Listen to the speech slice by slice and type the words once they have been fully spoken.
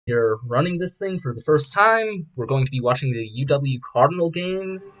You're running this thing for the first time. We're going to be watching the UW Cardinal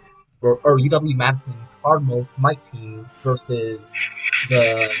game, or UW Madison Cardinal Smite team versus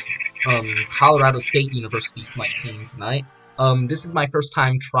the Colorado State University Smite team tonight. This is my first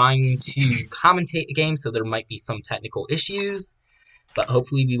time trying to commentate a game, so there might be some technical issues, but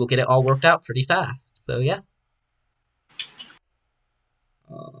hopefully we will get it all worked out pretty fast. So yeah.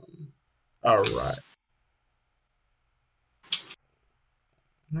 All right.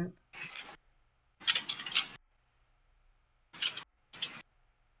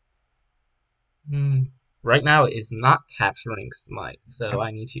 Right now it is not capturing Smite, so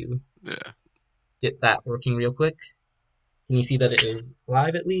I need to get that working real quick. Can you see that it is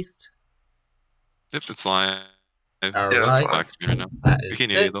live at least? Yep, it's live. All yeah, right. Right now. That We is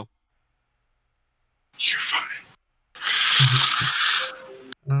can hear you though. You're fine.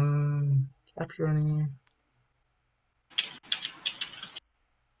 Capturing.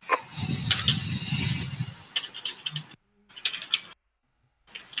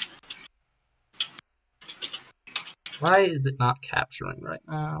 Why is it not capturing right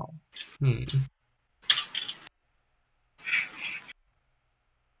now?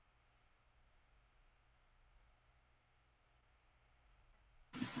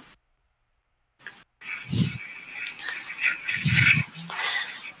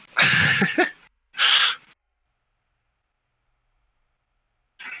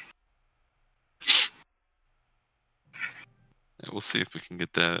 We'll see if we can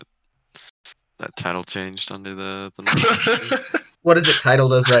get that title changed under the What is it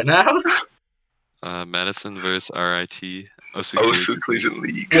titled as right now? Madison versus RIT Osu Collegiate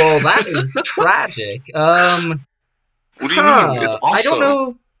League. Well, that is tragic. What do you mean? It's also... I don't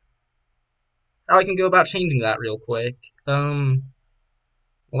know how I can go about changing that real quick. Well,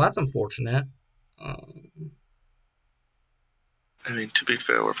 that's unfortunate. I mean, to be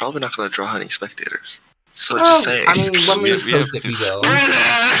fair, we're probably not going to draw any spectators. So just saying. I mean, when we post it, we will.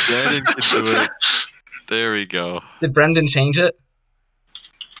 Brendan can do it. There we go. Did Brendan change it?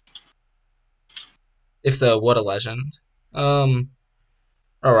 If so, what a legend.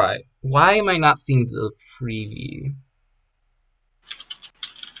 Alright. Why am I not seeing the preview?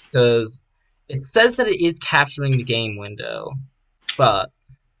 Because it says that it is capturing the game window, but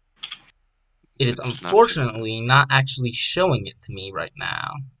it is unfortunately not actually showing it to me right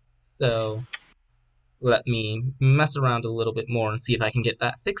now. So let me mess around a little bit more and see if I can get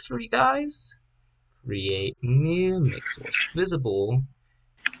that fixed for you guys. Create new, make source visible,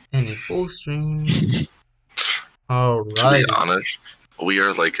 any full screen. Alright. To be honest, we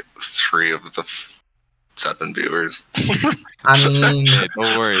are like 3 of the 7 viewers. I mean, hey,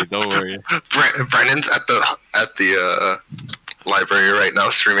 don't worry. Brennan's at the library right now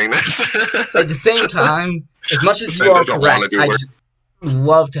streaming this. At the same time, as much as you are correct, I just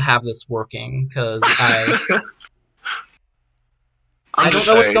love to have this working, because I don't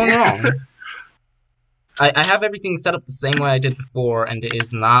know what's going on. I have everything set up the same way I did before, and it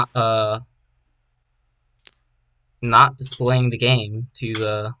is not displaying the game to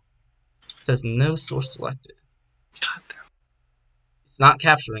the... It says no source selected. It's not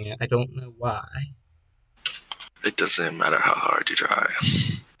capturing it. I don't know why. It doesn't matter how hard you try.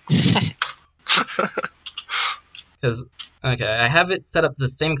 Because, okay, I have it set up the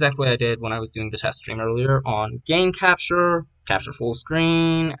same exact way I did when I was doing the test stream earlier on game capture, capture full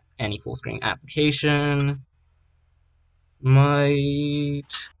screen, any full screen application.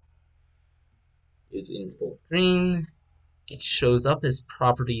 Smite is in full screen. It shows up as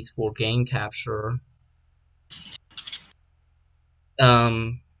properties for game capture.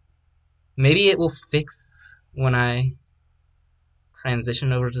 Maybe it will fix when I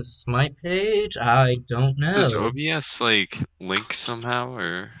transition over to the Smite page. I don't know. Does OBS like link somehow,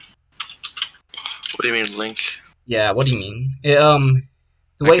 or? What do you mean link? Yeah, what do you mean? The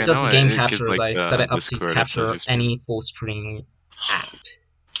way it does the game capture is I set it up to capture any full screen app.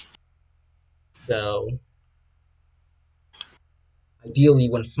 So ideally,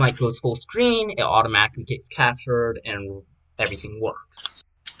 when Smite goes full screen, it automatically gets captured and everything works.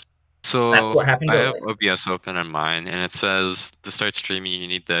 So that's what happened I have OBS open on mine, and it says to start streaming, you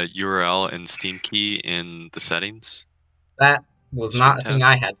need the URL and Steam key in the settings. That was not a thing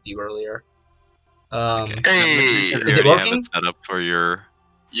I had to do earlier. Okay. Hey, is it working? Have it set up for your...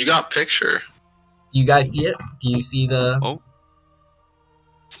 You got picture. Do you guys see it? Do you see the... Oh.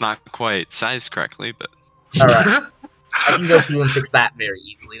 It's not quite sized correctly, but... Alright. I can go through and fix that very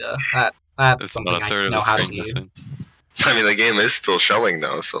easily, though. That's it's something about a I third know of the how to screen do. missing. I mean, the game is still showing,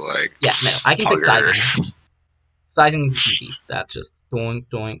 though, so, like... Yeah, no, I can fix sizing. Sizing is easy. That's just doink,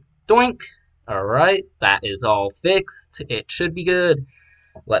 doink, doink. Alright, that is all fixed. It should be good.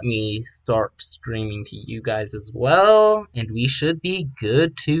 Let me start streaming to you guys as well, and we should be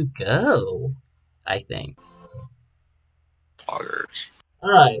good to go, I think. Poggers.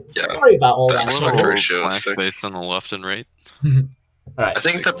 Alright, Yeah, sorry about all that that. aspect Little ratio is black fixed. space on the left and right. Alright. I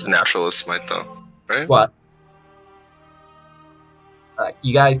think that's naturalist might though, right? What? Alright,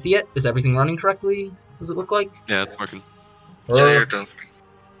 you guys see it? Is everything running correctly? Does it look like? Yeah, it's working. Yeah, you're doing.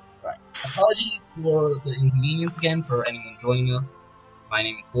 Right. Apologies for the inconvenience again for anyone joining us. My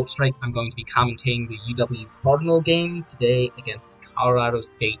name is Voltstrike. I'm going to be commentating the UW Cardinal game today against Colorado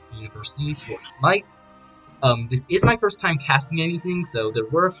State University for Smite. This is my first time casting anything, so there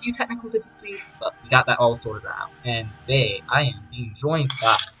were a few technical difficulties, but we got that all sorted out. And today, I am being joined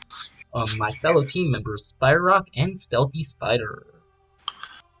by my fellow team members, Spider-Rock and Stealthy Spider.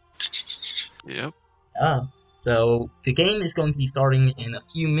 Yep. So the game is going to be starting in a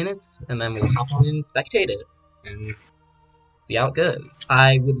few minutes, and then we'll hop on and spectate it, and see how it goes.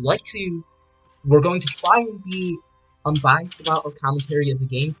 We're going to try and be unbiased about our commentary of the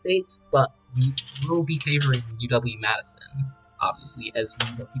game state, but we will be favoring UW Madison, obviously, as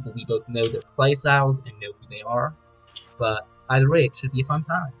these are people we both know their play styles and know who they are. But either way, it should be a fun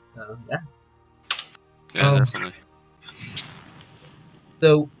time, so yeah. Yeah, definitely.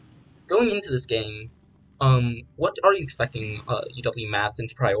 So, going into this game, what are you expecting UW Madison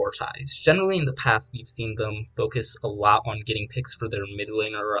to prioritize? Generally, in the past, we've seen them focus a lot on getting picks for their mid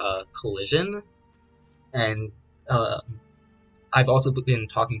laner collision, and I've also been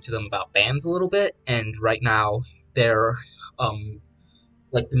talking to them about bans a little bit, and right now, they're,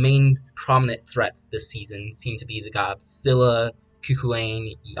 like, the main prominent threats this season seem to be the gods Scylla,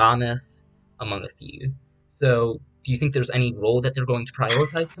 Cuchulainn, Giannis, among a few. So, do you think there's any role that they're going to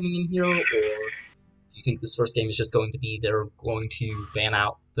prioritize coming in here, or do you think this first game is just going to be they're going to ban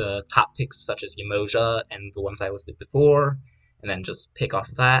out the top picks such as Yamoja and the ones I listed before, and then just pick off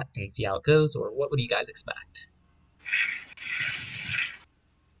of that and see how it goes, or what would you guys expect?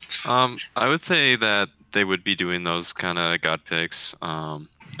 I would say that they would be doing those kind of god picks.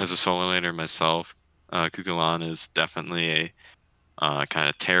 As a solo laner myself, Cuchulainn is definitely a kind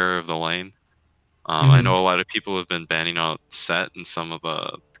of terror of the lane. I know a lot of people have been banning out Set in some of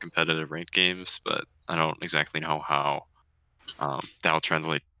the competitive ranked games, but I don't exactly know how that'll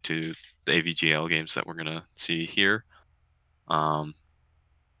translate to the AVGL games that we're gonna see here. But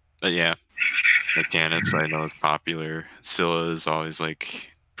yeah, mechanics I know is popular. Scylla is always like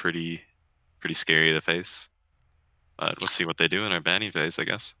pretty scary to face. But we'll see what they do in our banning phase, I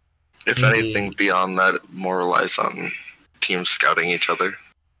guess. If anything beyond that, it more relies on teams scouting each other.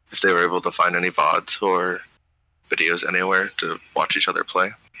 If they were able to find any VODs or videos anywhere to watch each other play.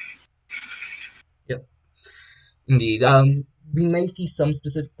 Yep. Indeed. We may see some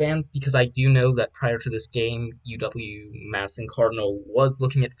specific bans because I do know that prior to this game, UW Madison Cardinal was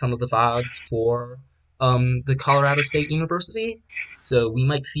looking at some of the VODs for the Colorado State University. So we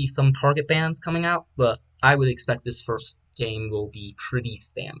might see some target bans coming out, but I would expect this first game will be pretty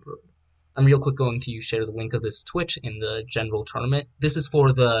standard. I'm real quick going to share the link of this Twitch in the general tournament. This is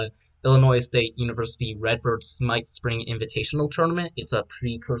for the Illinois State University Redbird Smite Spring Invitational Tournament. It's a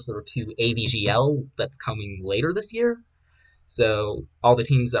precursor to AVGL that's coming later this year. So all the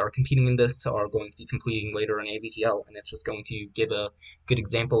teams that are competing in this are going to be competing later in AVGL, and it's just going to give a good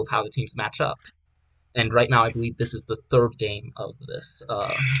example of how the teams match up. And right now, I believe this is the third game of this.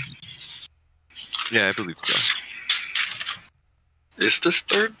 Yeah, I believe so. Is this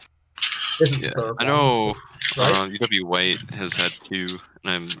third? This is the third. I know right? UW White has had 2,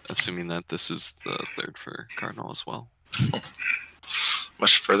 and I'm assuming that this is the third for Cardinal as well.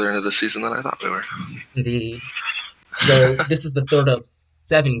 Much further into the season than I thought we were. Indeed. So this is the third of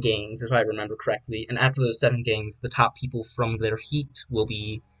 7 games, if I remember correctly. And after those 7 games, the top people from their heat will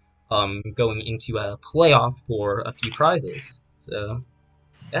be going into a playoff for a few prizes. So,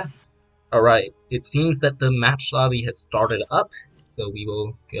 yeah. Alright, it seems that the match lobby has started up, so we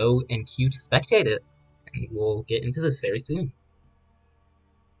will go and queue to spectate it. And we'll get into this very soon.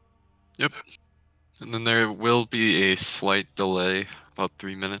 Yep. And then there will be a slight delay, about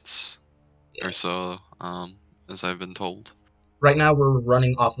 3 minutes or so, as I've been told. Right now we're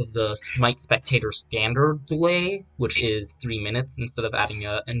running off of the Smite Spectator standard delay, which is 3 minutes, instead of adding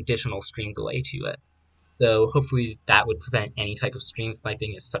an additional stream delay to it. So hopefully that would prevent any type of stream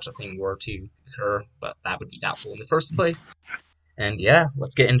sniping if such a thing were to occur, but that would be doubtful in the first place. And yeah,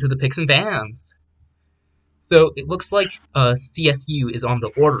 let's get into the picks and bans. So it looks like CSU is on the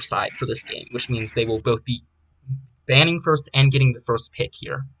order side for this game, which means they will both be banning first and getting the first pick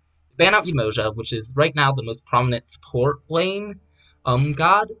here. Ban out Yamoja, which is right now the most prominent support lane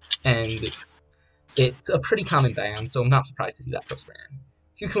god, and it's a pretty common ban, so I'm not surprised to see that first ban.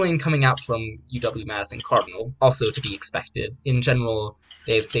 Cuculain coming out from UW Madison Cardinal, also to be expected. In general,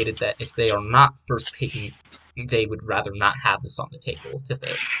 they have stated that if they are not first picking, they would rather not have this on the table to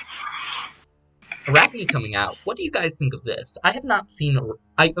fix. Arachne coming out. What do you guys think of this? I have not seen...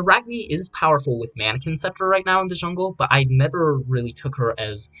 Arachne is powerful with Mannequin Scepter right now in the jungle, but I never really took her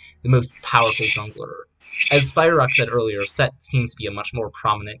as the most powerful jungler. As Spyrock said earlier, Set seems to be a much more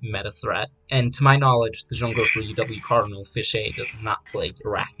prominent meta threat, and to my knowledge, the jungler for UW Cardinal, Fichet, does not play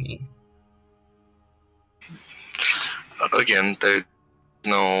Arachne. Again, there's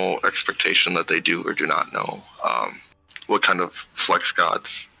no expectation that they do or do not know what kind of flex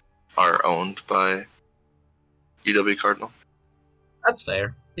gods are owned by UW Cardinal. That's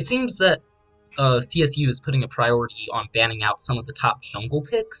fair. It seems that CSU is putting a priority on banning out some of the top jungle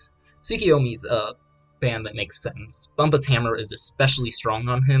picks. Tsukiyomi's a ban that makes sense. Bumba's Hammer is especially strong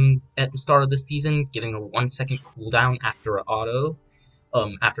on him at the start of the season, giving a 1-second cooldown after an auto,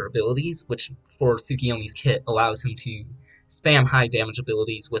 after abilities, which for Tsukiyomi's kit allows him to spam high damage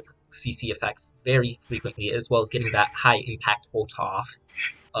abilities with CC effects very frequently, as well as getting that high impact ult off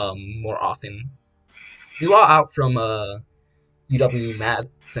more often. Nuwa out from UW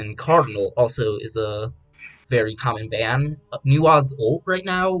Madison Cardinal also is a very common ban. Nuwa's ult right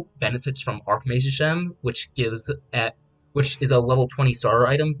now benefits from Archmage Gem, which is a level 20 starter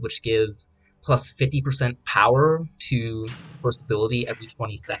item, which gives plus 50% power to first ability every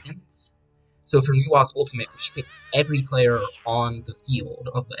 20 seconds. So for Nuwa's ultimate, which hits every player on the field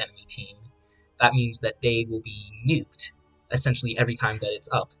of the enemy team, that means that they will be nuked essentially every time that it's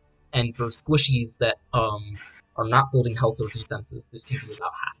up. And for squishies that are not building health or defenses, this can do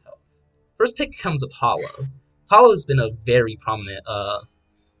about half health. First pick comes Apollo. Apollo has been a very prominent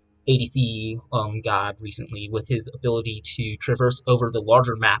ADC god recently, with his ability to traverse over the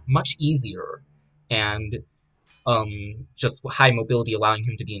larger map much easier, and just high mobility allowing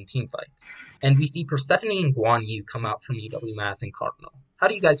him to be in teamfights. And we see Persephone and Guan Yu come out from UW Madison Cardinal. How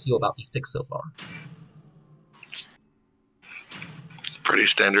do you guys feel about these picks so far? Pretty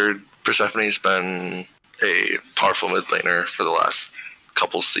standard. Persephone's been a powerful mid laner for the last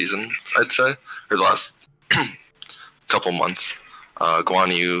couple seasons, I'd say, or the last couple months.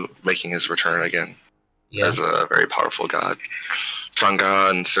 Guan Yu making his return again as a very powerful god. Chang'e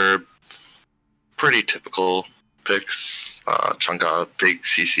and Serb, pretty typical picks. Chang'e, big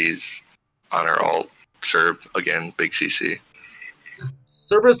CCs on her ult. Serb, again, big CC.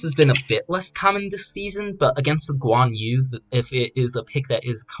 Cerberus has been a bit less common this season, but against the Guan Yu, if it is a pick that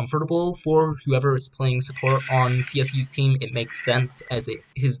is comfortable for whoever is playing support on CSU's team, it makes sense, as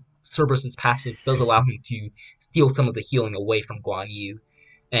his Cerberus's passive does allow him to steal some of the healing away from Guan Yu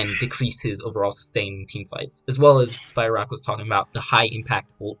and decrease his overall sustain in teamfights. As well as Spyrock was talking about, the high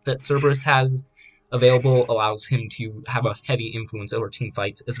impact ult that Cerberus has available allows him to have a heavy influence over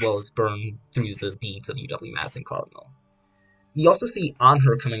teamfights, as well as burn through the beads of UW Madison Cardinal. We also see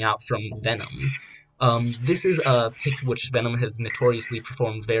Anhur coming out from Venom. This is a pick which Venom has notoriously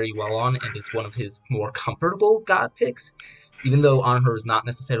performed very well on, and is one of his more comfortable god picks, even though Anhur is not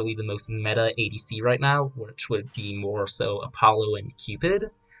necessarily the most meta ADC right now, which would be more so Apollo and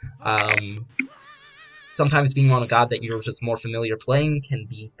Cupid. Sometimes being on a god that you're just more familiar playing can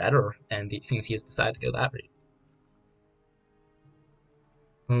be better, and it seems he has decided to go that route.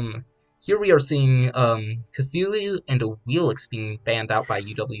 Here we are seeing Cthulhu and Awilix being banned out by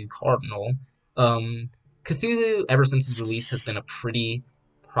UW Cardinal. Cthulhu, ever since his release, has been a pretty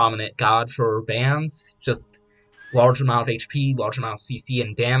prominent god for bans. Just large amount of HP, large amount of CC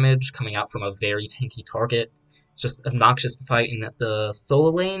and damage, coming out from a very tanky target. Just obnoxious to fight in the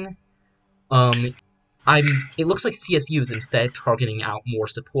solo lane. It looks like CSU is instead targeting out more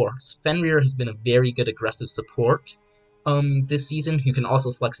supports. Fenrir has been a very good aggressive support this season, who can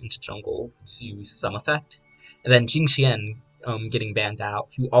also flex into jungle to some effect. And then Jingxian getting banned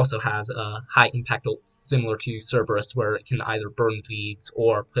out, who also has a high impact ult similar to Cerberus, where it can either burn bleeds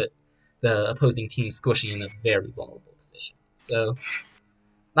or put the opposing team squishy in a very vulnerable position. So,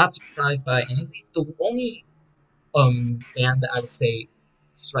 not surprised by any of these. The only ban that I would say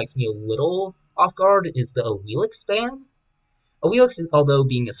strikes me a little off guard is the Awilix ban. Awilix, although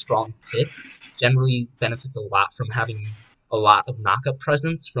being a strong pick, generally benefits a lot from having a lot of knockup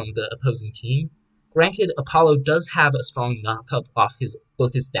presence from the opposing team. Granted, Apollo does have a strong knockup off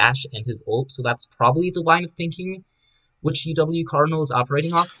both his dash and his ult, so that's probably the line of thinking which UW Cardinal is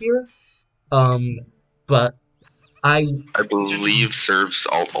operating off here. But I believe Serv's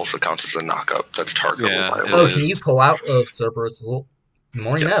ult also counts as a knockup. That's targetable. Yeah, can you pull out of Cerberus' ult? The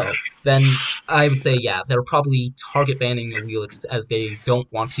more you know. Then I would say, yeah, they're probably target banning Awilix, as they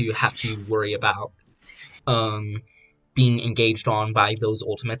don't want to have to worry about being engaged on by those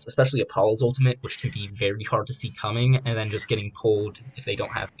ultimates, especially Apollo's ultimate, which can be very hard to see coming, and then just getting pulled if they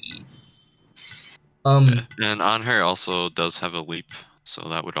don't have beads. Yeah. And on her also does have a leap, so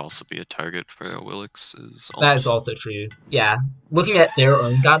that would also be a target for Willix. That is also true. Yeah, looking at their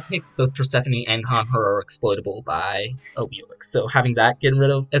own god picks, both Persephone and Hanher are exploitable by Willix, so having that getting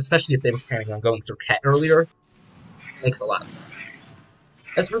rid of, especially if they were planning on going Serket earlier, makes a lot of sense.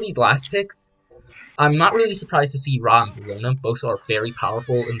 As for these last picks, I'm not really surprised to see Ra and Bellona. Both are very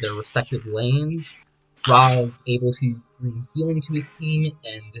powerful in their respective lanes. Ra is able to bring healing to his team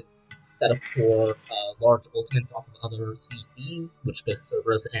and set up for large ultimates off of other CCs, which both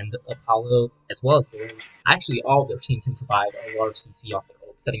Cerberus and Apollo, as well as Bellona. Actually, all of their team can provide a large CC off their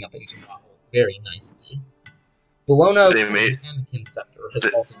ult, setting up into Ra very nicely. Bellona and Anakin Scepter has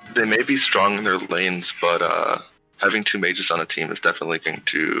also... They may be strong in their lanes, but having two mages on a team is definitely going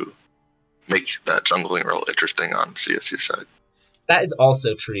to make that jungling real interesting on CSU's side. That is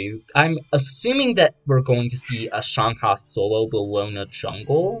also true. I'm assuming that we're going to see a Shanghai solo Bellona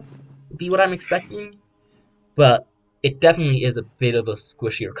jungle, would be what I'm expecting. But it definitely is a bit of a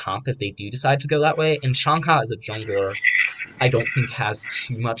squishier comp if they do decide to go that way. And Shanghai as a jungler, I don't think has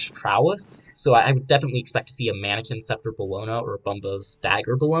too much prowess. So I would definitely expect to see a Mannequin Scepter Bellona or a Bumba's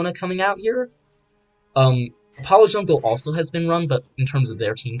Dagger Bellona coming out here. Apollo Jungle also has been run, but in terms of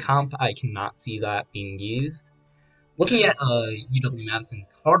their team comp, I cannot see that being used. Looking at UW Madison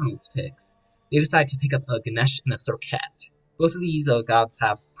Cardinal's picks, they decide to pick up a Ganesh and a Serket. Both of these gods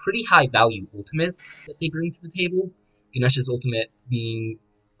have pretty high value ultimates that they bring to the table. Ganesh's ultimate being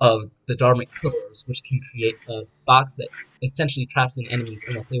the Dharmic Pillars, which can create a box that essentially traps in enemies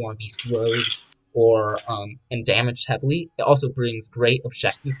unless they want to be slowed or and damaged heavily. It also brings great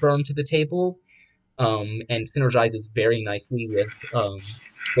objective burn to the table, and synergizes very nicely with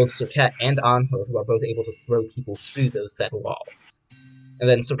both Serket and Anher, who are both able to throw people through those set walls. And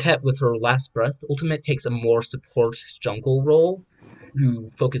then Serket, with her Last Breath ultimate, takes a more support jungle role, who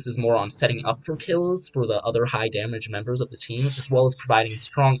focuses more on setting up for kills for the other high damage members of the team, as well as providing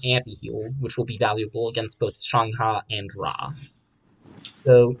strong anti-heal, which will be valuable against both Shanghai and Ra.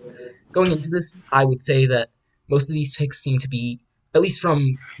 So, going into this, I would say that most of these picks seem to be, at least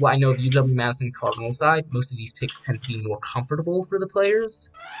from what I know of UW Madison Cardinal side, most of these picks tend to be more comfortable for the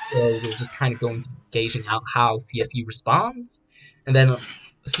players. So we're just kind of going to gauging out how CSU responds. And then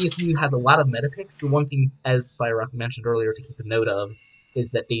CSU has a lot of meta picks. The one thing, as Firerock mentioned earlier, to keep a note of is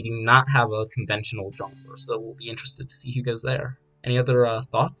that they do not have a conventional jungler. So we'll be interested to see who goes there. Any other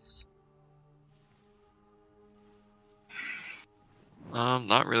thoughts?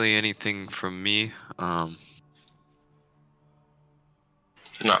 Not really anything from me.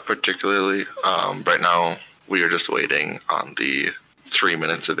 Not particularly. Right now, we are just waiting on the 3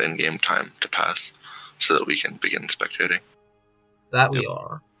 minutes of in-game time to pass so that we can begin spectating. That we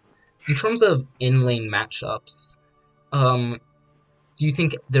are. In terms of in-lane matchups, do you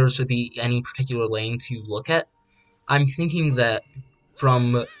think there should be any particular lane to look at? I'm thinking that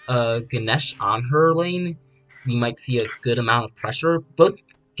from Ganesh on her lane, we might see a good amount of pressure. Both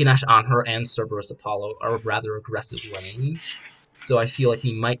Ganesh on her and Cerberus Apollo are rather aggressive lanes. So I feel like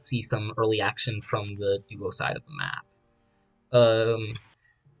we might see some early action from the duo side of the map.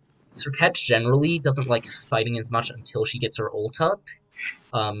 Serket generally doesn't like fighting as much until she gets her ult up,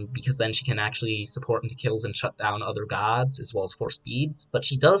 because then she can actually support into kills and shut down other gods, as well as force speeds. But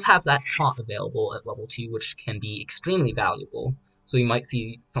she does have that taunt available at level 2, which can be extremely valuable. So we might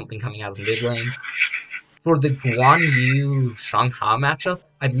see something coming out of the mid lane. For the Guan Yu Shanghai matchup,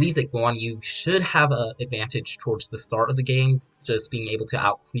 I believe that Guan Yu should have an advantage towards the start of the game, just being able to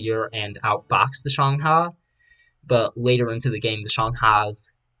outclear and outbox the Shanghai. But later into the game, the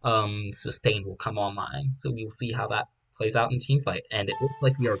Shanghai's sustain will come online. So we will see how that plays out in the team fight. And it looks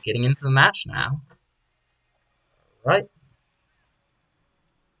like we are getting into the match now. Right?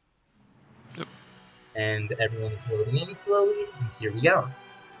 Yep. And everyone's loading in slowly, and here we go.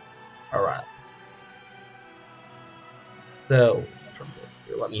 Alright. So, in terms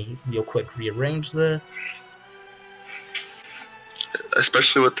of, let me real quick rearrange this.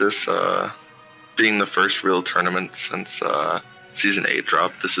 Especially with this being the first real tournament since Season 8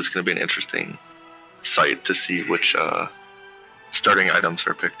 dropped, this is going to be an interesting sight to see which starting items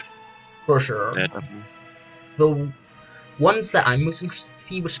are picked. For sure. Yeah. The ones that I'm most interested to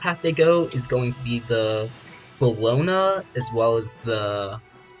see which path they go is going to be the Bellona, as well as the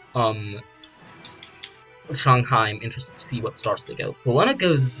Shanghai. I'm interested to see what starts they go. Bellona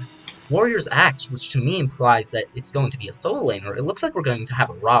goes Warrior's Axe, which to me implies that it's going to be a solo laner. It looks like we're going to have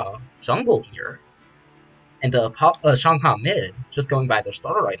a Ra jungle here. And Shanghai mid, just going by their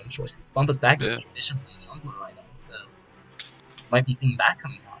starter item choices. Bumba's Dagger is traditionally a jungler item, so Might be seeing that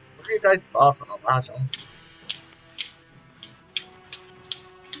coming out. What are your guys' thoughts on a Raw jungle?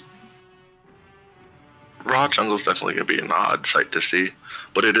 Raw jungle's definitely going to be an odd sight to see,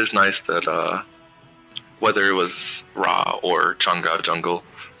 but it is nice that whether it was Raw or Chang'e jungle,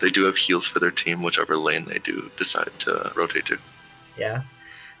 they do have heals for their team, whichever lane they do decide to rotate to. Yeah.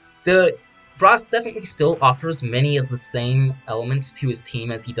 The Ross definitely still offers many of the same elements to his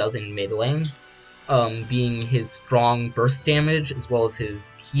team as he does in mid lane, being his strong burst damage as well as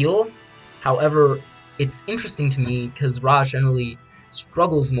his heal. However, it's interesting to me because Ra generally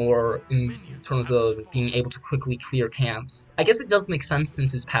struggles more in terms of being able to quickly clear camps. I guess it does make sense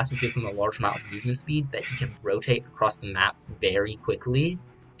since his passive gives him a large amount of movement speed that he can rotate across the map very quickly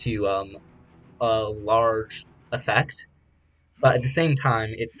to a large effect. But at the same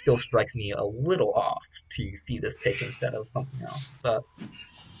time, it still strikes me a little off to see this pick instead of something else. But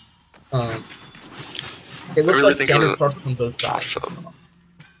it looks like standard starts from both sides.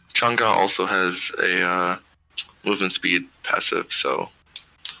 Chang'e also has a movement speed passive, so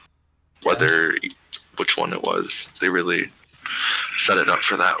whether which one it was, they really set it up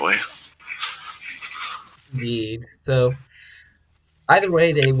for that way. Indeed. So either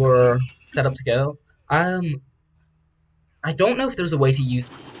way, they were set up to go. I don't know if there's a way to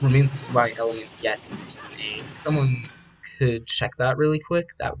remove right elements yet in Season 8. If someone could check that really quick,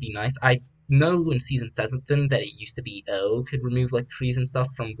 that would be nice. I know in Season 7 that it used to be O could remove like trees and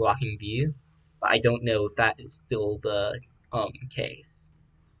stuff from blocking view, but I don't know if that is still the case.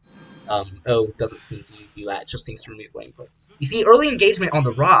 O doesn't seem to do that, it just seems to remove lane puts. You see early engagement on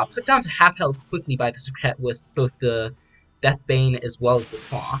the Ra, put down to half health quickly by the Circuit with both the Deathbane as well as the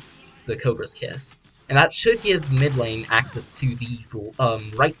Taunt, the Cobra's Kiss. And that should give mid lane access to these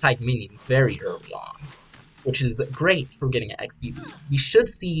right side minions very early on, which is great for getting an XP lead. We should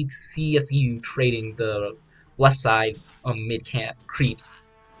see CSU trading the left side mid camp creeps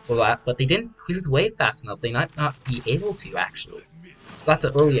for that, but they didn't clear the wave fast enough. They might not be able to actually. So that's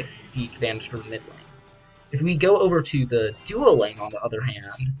an early XP advantage for the mid lane. If we go over to the duo lane, on the other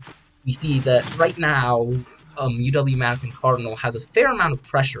hand, we see that right now UW Madison Cardinal has a fair amount of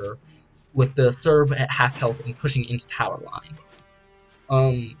pressure with the serve at half health and pushing into tower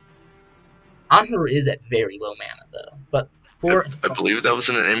line. Anhur is at very low mana though, but for I believe that was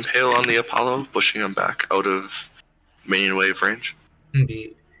an impale on the Apollo, pushing him back out of main wave range.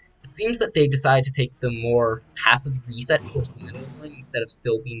 Indeed. It seems that they decide to take the more passive reset towards the middle lane instead of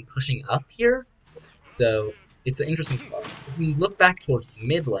still being pushing up here. So it's an interesting thought. If we look back towards the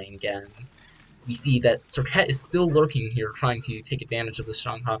mid lane again, we see that Circuit is still lurking here, trying to take advantage of the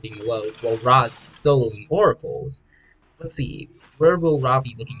Shanghai being low, while Ra is soloing Oracles. Let's see, where will Ra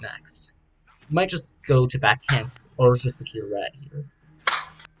be looking next? He might just go to back camps, or just secure red here.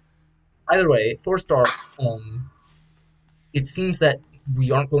 Either way, 4-star, it seems that we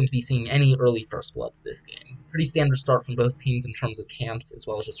aren't going to be seeing any early First Bloods this game. Pretty standard start from both teams in terms of camps, as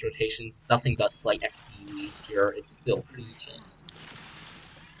well as just rotations. Nothing but slight XP leads here, it's still pretty changed.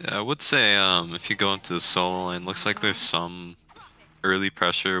 Yeah, I would say if you go into the solo lane, looks like there's some early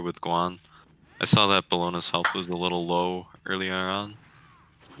pressure with Guan. I saw that Bellona's health was a little low earlier on.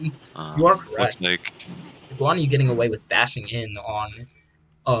 You are correct. Looks like Guan getting away with dashing in on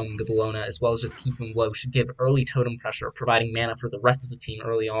the Bellona, as well as just keeping him low, should give early totem pressure, providing mana for the rest of the team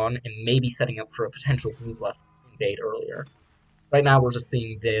early on, and maybe setting up for a potential blue buff invade earlier. Right now, we're just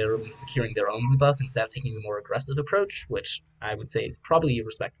seeing them securing their own blue buff instead of taking the more aggressive approach, which I would say is probably a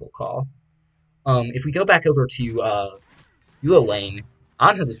respectable call. If we go back over to duo lane,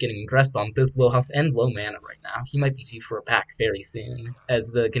 Anhur was getting aggressed on both low health and low mana right now. He might be due for a back very soon,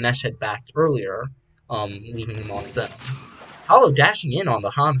 as the Ganesh had backed earlier, leaving him on his own. Hollow dashing in on the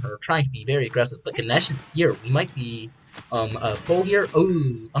Anhur, trying to be very aggressive, but Ganesh is here. We might see a pull here.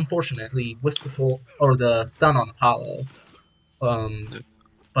 Oh, unfortunately, whiffs the pull, or the stun on Apollo.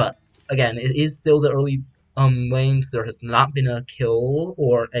 But again, it is still the early lanes. There has not been a kill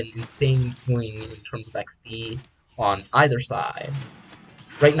or an insane swing in terms of XP on either side.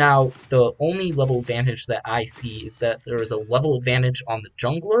 Right now, the only level advantage that I see is that there is a level advantage on the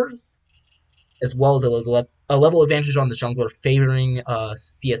junglers, as well as a level advantage on the jungler favoring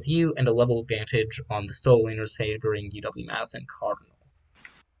CSU, and a level advantage on the solo laners favoring UW Madison Cardinal.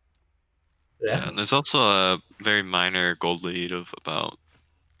 So, yeah, and there's also a very minor gold lead of about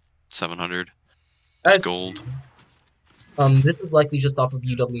 700 gold. This is likely just off of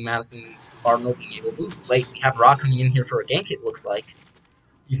UW Madison Cardinal being able. Ooh, wait, we have Ra coming in here for a gank. It looks like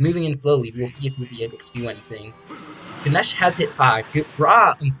he's moving in slowly. We'll see if he'll be able to do anything. Ganesh has hit 5.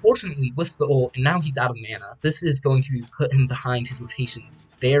 Ra, unfortunately, whiffs the ult, and now he's out of mana. This is going to put him behind his rotations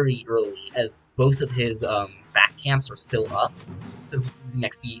very early, as both of his back camps are still up. So he's losing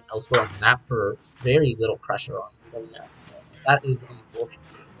XP elsewhere on the map for very little pressure on Madison. That is unfortunate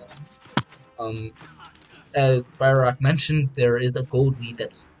for them. As Spyrock mentioned, there is a gold lead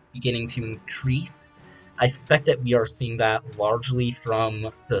that's beginning to increase. I suspect that we are seeing that largely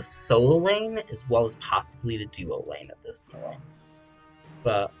from the solo lane, as well as possibly the duo lane at this point.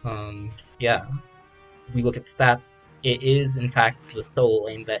 But, yeah. If we look at the stats, it is, in fact, the solo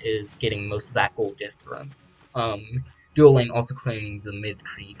lane that is getting most of that gold difference. Duo lane also claiming the mid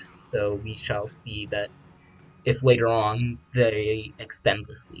creeps, so we shall see that if later on they extend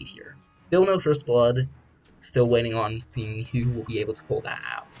this lead here. Still no first blood, still waiting on seeing who will be able to pull that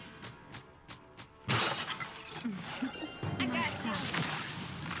out.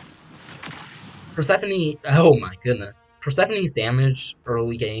 Persephone, oh my goodness. Persephone's damage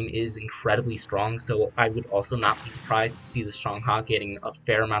early game is incredibly strong, so I would also not be surprised to see the Strongha getting a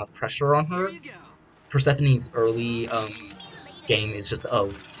fair amount of pressure on her. Persephone's early game is just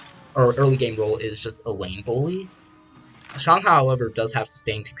early game role is just a lane bully. Strongha, however, does have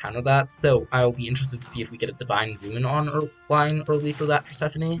sustain to counter that, so I'll be interested to see if we get a Divine Ruin on line early for that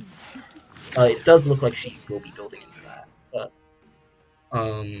Persephone. It does look like she will be building into that, but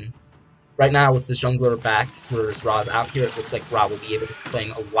right now, with the jungler backed, whereas Ra's out here, it looks like Ra will be able to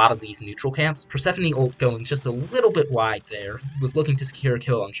claim a lot of these neutral camps. Persephone ult going just a little bit wide there. Was looking to secure a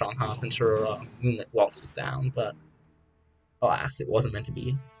kill on Strongha since her Moonlit Waltz was down, but alas, it wasn't meant to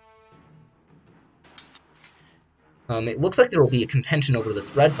be. It looks like there will be a contention over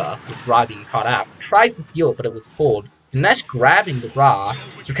this red buff, with Ra being caught out. Tries to steal it, but it was pulled. Ganesh grabbing the Ra,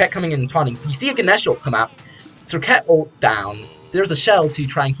 Serket coming in and taunting. You see a Ganesh ult come out. Serket ult down. There's a shell to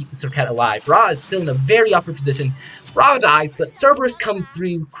try and keep the Serket alive. Ra is still in a very awkward position. Ra dies, but Cerberus comes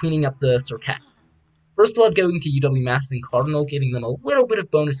through, cleaning up the Serket. First blood going to UW Madison Cardinal, giving them a little bit of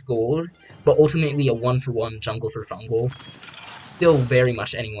bonus gold, but ultimately a 1-for-1 jungle for jungle. Still very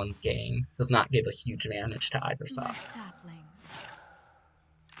much anyone's game. Does not give a huge advantage to either side.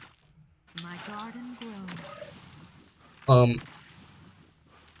 My garden grows.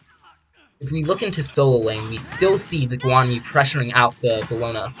 If we look into solo lane, we still see the Guan Yu pressuring out the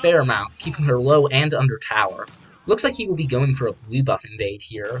Bellona a fair amount, keeping her low and under tower. Looks like he will be going for a blue buff invade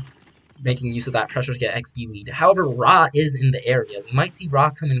here, making use of that pressure to get XP lead. However, Ra is in the area. We might see Ra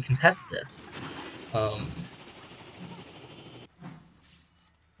come and contest this.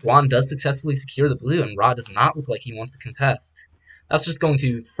 Guan does successfully secure the blue, and Ra does not look like he wants to contest. That's just going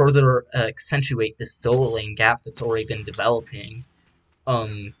to further accentuate this solo lane gap that's already been developing.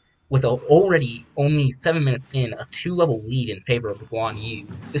 With already only 7 minutes in, a 2-level lead in favor of the Guan Yu.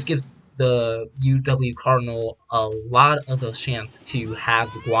 This gives the UW Cardinal a lot of a chance to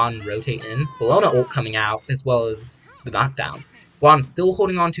have the Guan rotate in. Bellona ult coming out, as well as the knockdown. Guan still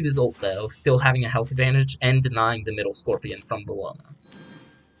holding on to his ult though, still having a health advantage, and denying the middle Scorpion from Bellona.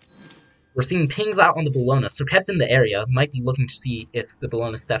 We're seeing pings out on the Bellona. Serket's in the area, might be looking to see if the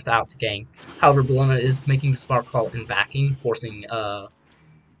Bellona steps out to gank. However, Bellona is making the smart call in backing, forcing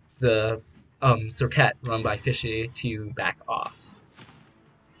the Serket run by Fishy to back off.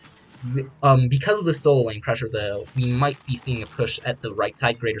 Because of the solo lane pressure though, we might be seeing a push at the right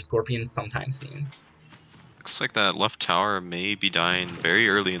side Greater Scorpion sometime soon. Looks like that left tower may be dying very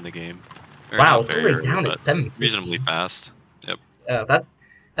early in the game. Wow, it's already down at 750. Reasonably fast. Yep.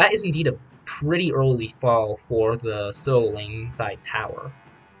 That is indeed a pretty early fall for the solo lane side tower.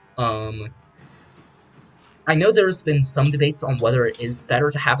 I know there's been some debates on whether it is better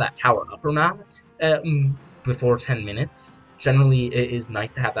to have that tower up or not before 10 minutes. Generally, it is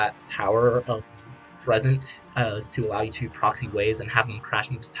nice to have that tower present to allow you to proxy waves and have them crash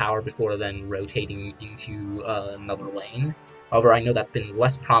into tower before then rotating into another lane. However, I know that's been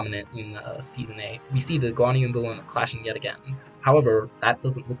less prominent in Season 8. We see the Guan Yu and Bellona clashing yet again. However, that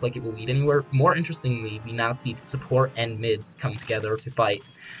doesn't look like it will lead anywhere. More interestingly, we now see the support and mids come together to fight.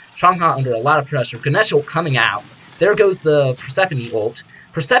 Strongha under a lot of pressure. Ganesh ult coming out. There goes the Persephone ult.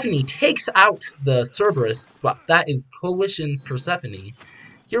 Persephone takes out the Cerberus, but that is Coalition's Persephone.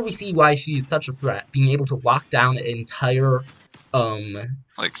 Here we see why she is such a threat, being able to lock down an entire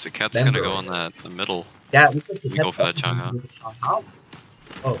like Serket's gonna go on the middle. Yeah, it looks like we go for that Strongha.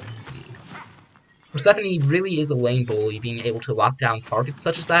 Oh, Persephone really is a lane bully, being able to lock down targets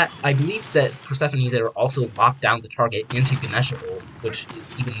such as that. I believe that Persephone there also locked down the target into Ganesh ult, which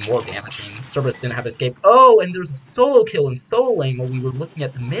is even more damaging. Cerberus didn't have escape. Oh, and there's a solo kill in solo lane while we were looking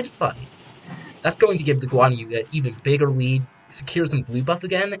at the mid fight. That's going to give the Guan Yu an even bigger lead, secure some blue buff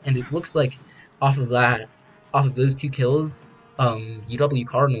again, and it looks like off of that, off of those 2 kills, UW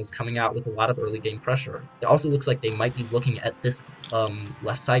Cardinals coming out with a lot of early game pressure. It also looks like they might be looking at this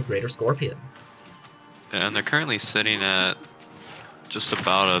left side Greater Scorpion. And they're currently sitting at just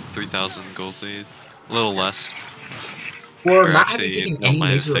about a 3,000 gold lead, a little less. Or not having taken any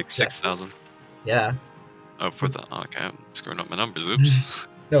major like 6,000. Yeah. Oh, okay, I'm screwing up my numbers. Oops.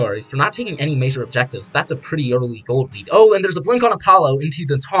 No worries. For not taking any major objectives, that's a pretty early gold lead. Oh, and there's a blink on Apollo into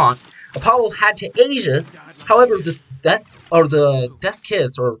the taunt. Apollo had to Aegis. However, this the Death's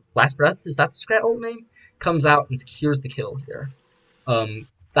Kiss, or Last Breath, is that the Scrat old name? Comes out and secures the kill here.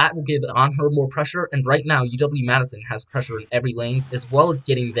 That will give on her more pressure, and right now UW Madison has pressure in every lane, as well as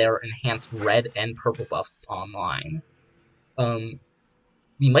getting their enhanced red and purple buffs online.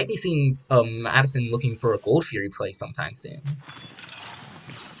 We might be seeing Madison looking for a Gold Fury play sometime soon.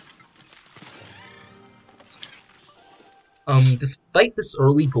 Despite this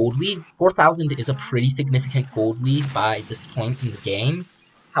early gold lead, 4,000 is a pretty significant gold lead by this point in the game.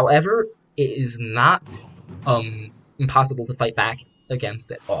 However, it is not impossible to fight back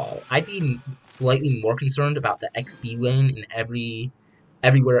against at all. I'd be slightly more concerned about the XP lane in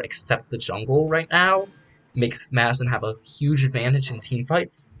everywhere except the jungle right now. Makes Madison have a huge advantage in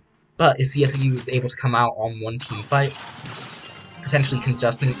teamfights. But if CSU is able to come out on one teamfight, potentially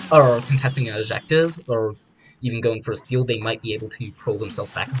contesting an objective, or even going for a steal, they might be able to pull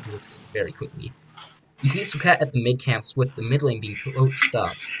themselves back into this very quickly. You see Suket at the mid camps with the mid lane being poached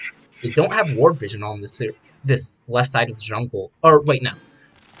up. They don't have ward vision on this left side of the jungle. Or wait, no.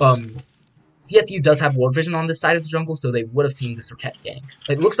 CSU does have ward vision on this side of the jungle, so they would have seen the Suket gank.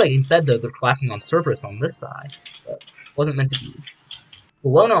 It looks like instead though they're collapsing on Cerberus on this side, but wasn't meant to be.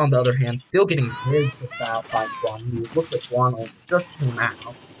 Bologna, on the other hand, still getting very pushed out by Guan Yu. It looks like Guan ult just came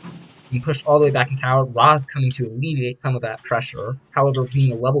out. Being pushed all the way back in tower. Ra's coming to alleviate some of that pressure. However,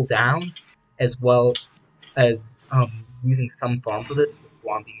 being a level down, as well as using some farm for this, with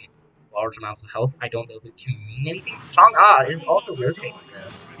Guan being large amounts of health, I don't know if it can mean anything. Chang'e is also rotating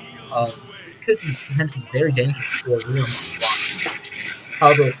them. This could be potentially very dangerous for Ruin and Guan.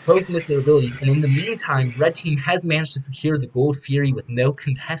 However, both missed their abilities, and in the meantime, Red Team has managed to secure the Gold Fury with no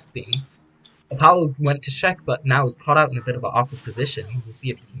contesting. Apollo went to check, but now is caught out in a bit of an awkward position. We'll see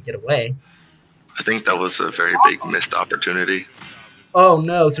if he can get away. I think that was a very big missed opportunity. Oh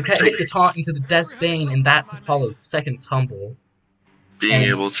no, Suket hit the taunt into the Death's Bane, and that's Apollo's second tumble. Being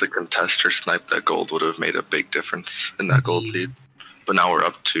able to contest or snipe that gold would have made a big difference in that gold lead. But now we're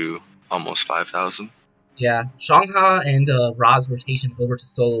up to almost 5,000. Yeah, Chang'e and Ra's rotation over to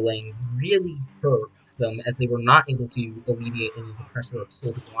solo lane really hurt them, as they were not able to alleviate any of the pressure of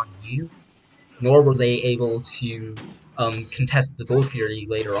kill the Guan Yu, nor were they able to contest the Gold Fury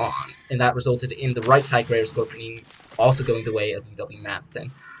later on, and that resulted in the right side Greater Scorpion also going the way of UW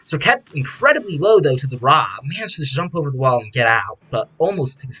Madison. Suket's incredibly low though to the Ra, managed to jump over the wall and get out, but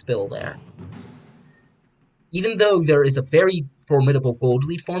almost took a spill there. Even though there is a very formidable gold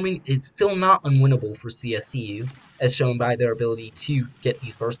lead forming, it's still not unwinnable for CSU, as shown by their ability to get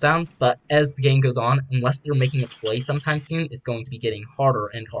these burst downs, but as the game goes on, unless they're making a play sometime soon, it's going to be getting harder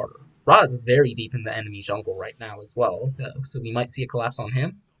and harder. Raz is very deep in the enemy jungle right now as well, though, so we might see a collapse on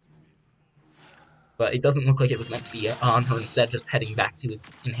him. But it doesn't look like it was meant to be on her, instead just heading back to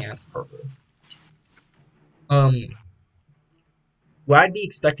his enhanced purple. What I'd be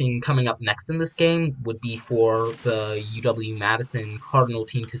expecting coming up next in this game would be for the UW Madison Cardinal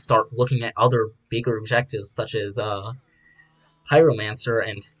team to start looking at other bigger objectives, such as Pyromancer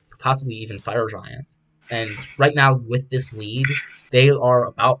and possibly even Fire Giant. And right now, with this lead, they are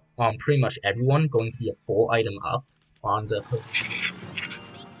about pretty much everyone going to be a full item up on the post.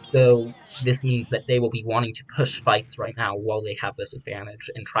 So this means that they will be wanting to push fights right now while they have this advantage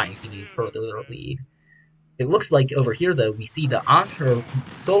and try and even further their lead. It looks like over here, though, we see the Anher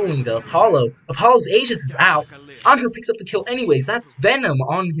soloing the Apollo. Apollo's Aegis is out. Anher picks up the kill anyways. That's Venom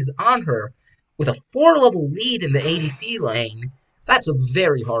on his Anher with a 4-level lead in the ADC lane. That's a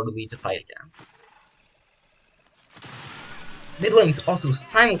very hard lead to fight against. Mid lane's also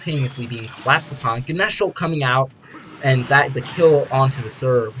simultaneously being collapsed upon. Ganesh ult coming out, and that is a kill onto the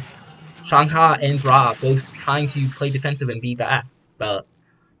Serb. Chang'e and Ra both trying to play defensive and be back, but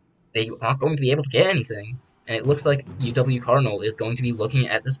they aren't going to be able to get anything. And it looks like UW Cardinal is going to be looking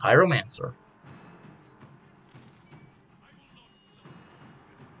at this Pyromancer.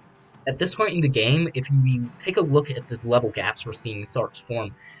 At this point in the game, if we take a look at the level gaps we're seeing start to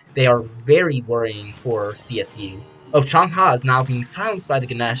form, they are very worrying for CSU. Oh, Chang'e is now being silenced by the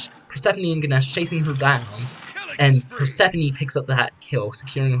Ganesh. Persephone and Ganesh chasing her down. And Persephone picks up that kill,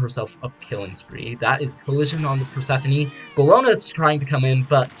 securing herself a killing spree. That is collision on the Persephone. Bellona is trying to come in,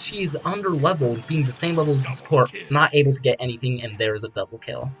 but she's under-leveled, being the same level as the support, not able to get anything, and there's a double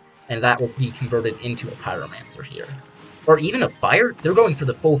kill. And that will be converted into a Pyromancer here. Or even a Fire? They're going for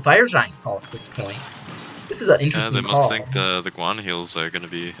the full Fire Giant call at this point. This is an interesting call. Yeah, they must think the Guan heals are going to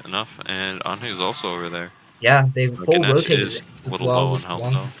be enough, and Anhu's also over there. Yeah, they've full rotated as well with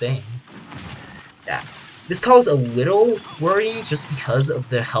one sustain. Yeah. This call is a little worrying just because of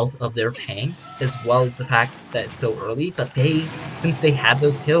the health of their tanks, as well as the fact that it's so early, but since they had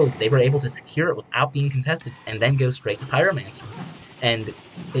those kills, they were able to secure it without being contested, and then go straight to Pyromancer. And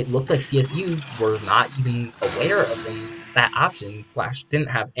it looked like CSU were not even aware of that option, / didn't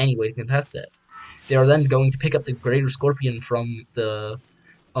have any way to contest it. They are then going to pick up the Greater Scorpion from the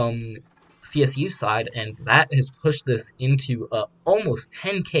CSU side, and that has pushed this into a almost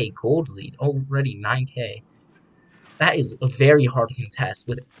 10k gold lead, already 9k. That is very hard to contest,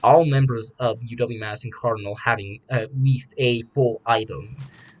 with all members of UW-Madison Cardinal having at least a full item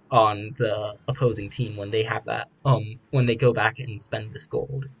on the opposing team when they have that, when they go back and spend this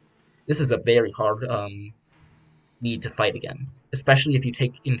gold. This is a very hard lead to fight against, especially if you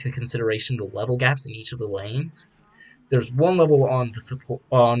take into consideration the level gaps in each of the lanes. There's one level on the support,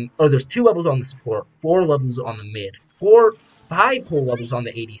 there's 2 levels on the support, 4 levels on the mid, 5 whole levels on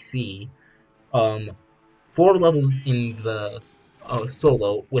the ADC, 4 levels in the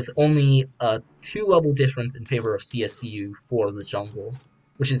solo, with only a 2-level difference in favor of CSU for the jungle,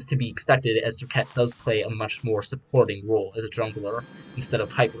 which is to be expected as Serket does play a much more supporting role as a jungler instead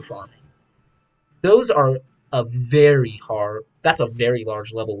of hyper farming. Those are that's a very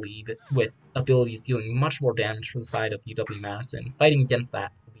large level lead, with abilities dealing much more damage for the side of UW-Madison. Fighting against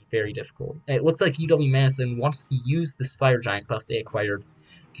that will be very difficult. And it looks like UW-Madison wants to use the Fire Giant buff they acquired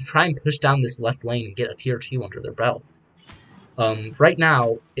to try and push down this left lane and get a tier 2 under their belt. Right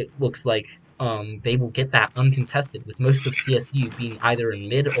now, it looks like they will get that uncontested, with most of CSU being either in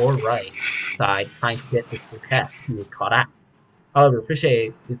mid or right side trying to get this Serket, who was caught out. However,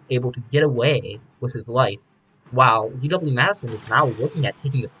 Fichet is able to get away with his life, while UW-Madison is now looking at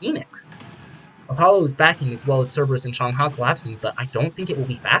taking the Phoenix. Apollo is backing as well as Cerberus and Shangha collapsing, but I don't think it will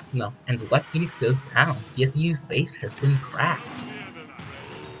be fast enough, and the left Phoenix goes down. CSU's base has been cracked.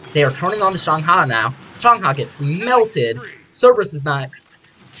 They are turning on the Shangha now. Shangha gets melted. Cerberus is next.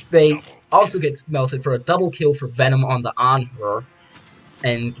 They also get melted for a double kill for Venom on the Anhur.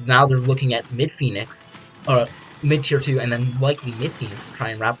 And now they're looking at mid-Phoenix, mid-tier 2, and then likely mid-Phoenix to try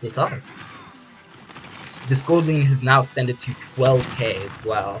and wrap this up. This gold lead has now extended to 12k as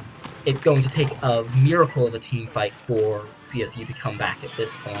well. It's going to take a miracle of a team fight for CSU to come back at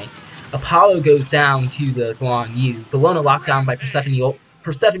this point. Apollo goes down to the Guan Yu. Bellona locked down by Persephone.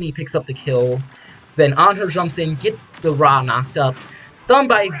 Persephone picks up the kill. Then Anhur jumps in, gets the Ra knocked up. Stunned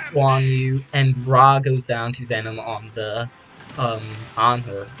by Guan Yu, and Ra goes down to Venom on the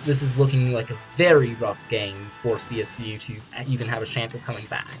Anhur. This is looking like a very rough game for CSU to even have a chance of coming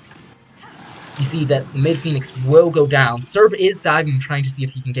back. You see that mid-Phoenix will go down. Serb is diving, trying to see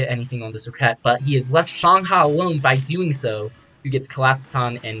if he can get anything on the Serket, but he has left Shangha alone by doing so, who gets collapsed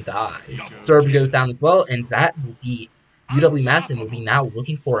upon and dies. Serb goes down as well, and that will be UW-Madison will be now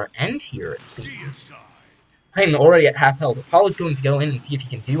looking for an end here, it seems. Playing already at half health, Apollo's going to go in and see if he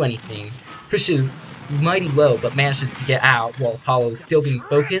can do anything. Fish is mighty low, but manages to get out while Apollo is still being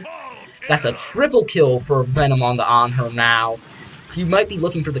focused. That's a triple kill for Venom on the Anhur now. He might be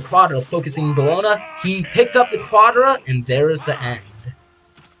looking for the Quadra, focusing Bellona. He picked up the Quadra, and there is the end.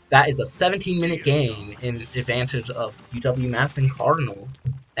 That is a 17-minute game in advantage of UW-Madison Cardinal.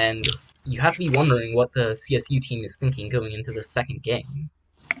 And you have to be wondering what the CSU team is thinking going into the second game.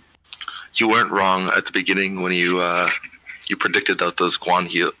 You weren't wrong at the beginning when you predicted that those Guan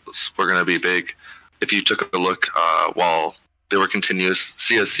heals were going to be big. If you took a look while they were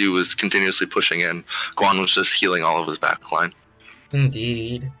CSU was continuously pushing in, Guan was just healing all of his backline.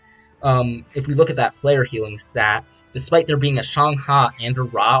 Indeed. If we look at that player healing stat, despite there being a Shangha and a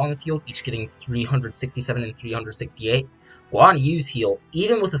Ra on the field, each getting 367 and 368, Guan Yu's heal,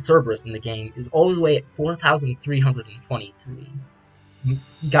 even with a Cerberus in the game, is all the way at 4,323.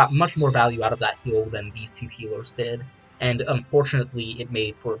 He got much more value out of that heal than these two healers did, and unfortunately it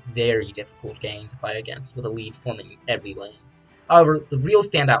made for a very difficult game to fight against, with a lead forming every lane. However, the real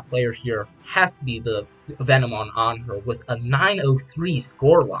standout player here has to be the Venom on Anhur with a 903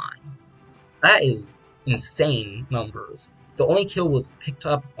 scoreline. That is insane numbers. The only kill was picked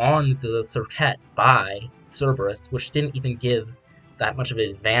up on the Serket by Cerberus, which didn't even give that much of an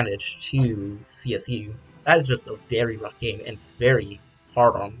advantage to CSU. That is just a very rough game, and it's very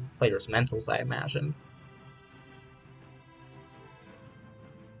hard on players' mentals, I imagine.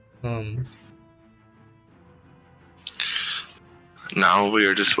 Now we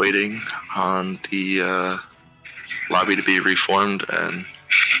are just waiting on the lobby to be reformed and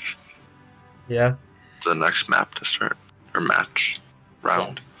yeah, the next map to start, or match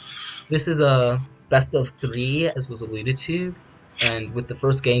round. yes. This is a best of 3, as was alluded to, and with the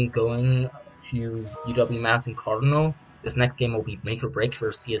first game going to UW Madison Cardinal, this next game will be make or break for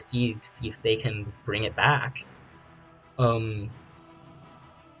CSU to see if they can bring it back. In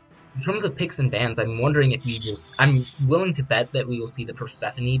terms of picks and bans, I'm wondering if we will. I'm willing to bet that we will see the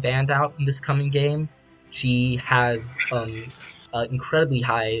Persephone banned out in this coming game. She has an incredibly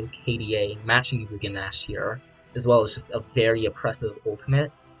high KDA, matching the Ganesh here, as well as just a very oppressive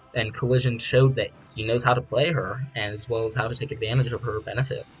ultimate. And Collision showed that he knows how to play her, and as well as how to take advantage of her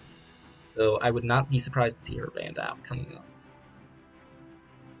benefits. So I would not be surprised to see her banned out coming up.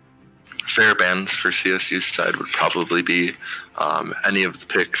 Fair bans for CSU's side would probably be any of the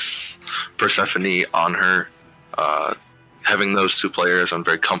picks, Persephone on her. Having those 2 players on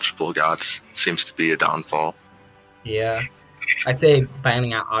very comfortable gods seems to be a downfall. Yeah, I'd say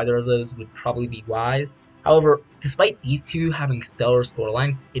banning out either of those would probably be wise. However, despite these 2 having stellar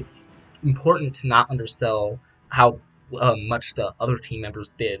scorelines, it's important to not undersell how much the other team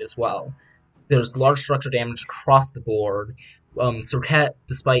members did as well. There's large structure damage across the board. Serket,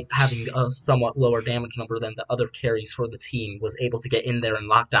 despite having a somewhat lower damage number than the other carries for the team, was able to get in there and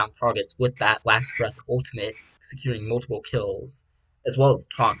lock down targets with that Last Breath ultimate, securing multiple kills, as well as the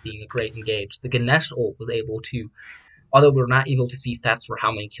taunt being a great engage. The Ganesh ult was able to, although we're not able to see stats for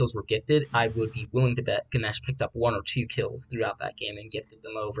how many kills were gifted, I would be willing to bet Ganesh picked up 1 or 2 kills throughout that game and gifted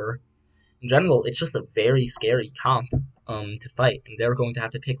them over. In general, it's just a very scary comp to fight, and they're going to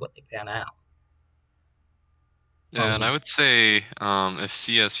have to pick what they ban out. Yeah, and I would say if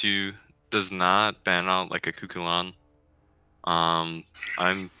CSU does not ban out like a Kukulan, I'm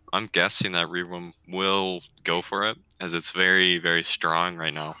guessing that Reroom will go for it, as it's very, very strong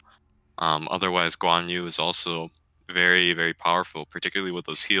right now. Otherwise, Guan Yu is also very, very powerful, particularly with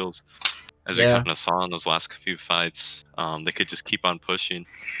those heals. As we kind of saw in those last few fights, they could just keep on pushing.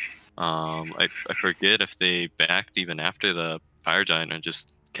 I forget if they backed even after the Fire Giant and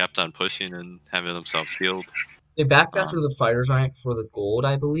just kept on pushing and having themselves healed. They backed after the Fire Giant for the gold,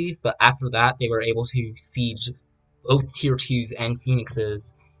 I believe, but after that they were able to siege both Tier 2s and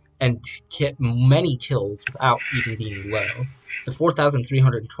Phoenixes and get many kills without even being low. The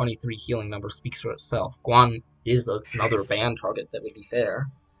 4,323 healing number speaks for itself. Guan is another ban target that would be fair.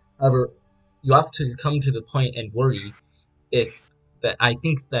 However, you have to come to the point and worry I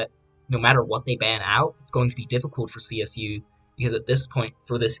think that no matter what they ban out, it's going to be difficult for CSU, because at this point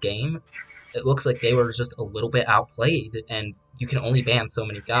for this game, it looks like they were just a little bit outplayed, and you can only ban so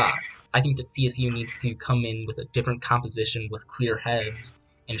many gods. I think that CSU needs to come in with a different composition with clear heads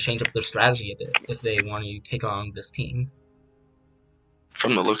and change up their strategy a bit if they want to take on this team.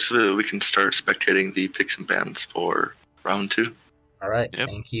 From the looks of it, we can start spectating the picks and bans for round 2. Alright,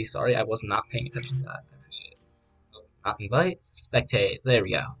 Thank you. Sorry, I was not paying attention to that. I appreciate it. Not invite, spectate. There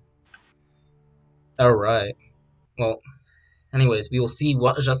we go. Alright. Well, anyways, we will see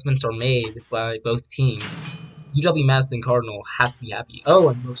what adjustments are made by both teams. UW Madison Cardinal has to be happy. Oh,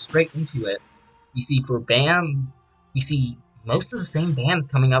 and we're straight into it. We see for bans, we see most of the same bans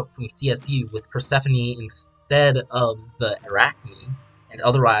coming up from CSU with Persephone instead of the Arachne, and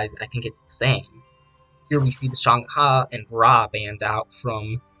otherwise I think it's the same. Here we see the Shanghai and Ra banned out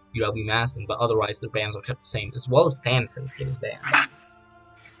from UW Madison, but otherwise their bans are kept the same, as well as Thanatos getting banned.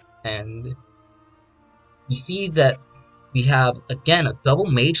 And we see that we have, again, a double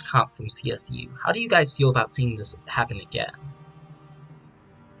mage comp from CSU. How do you guys feel about seeing this happen again?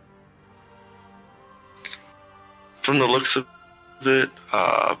 From the looks of it,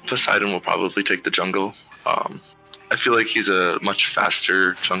 Poseidon will probably take the jungle. I feel like he's a much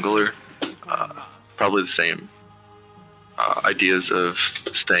faster jungler. Probably the same ideas of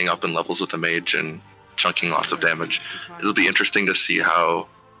staying up in levels with the mage and chunking lots of damage. It'll be interesting to see how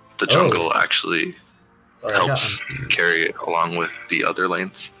the jungle actually helps carry it along with the other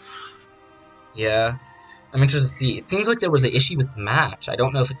lanes. Yeah, I'm interested to see. It seems like there was an issue with the match. I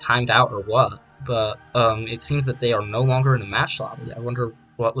don't know if it timed out or what, but it seems that they are no longer in the match lobby. I wonder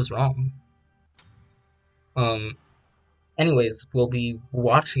what was wrong. Anyways, we'll be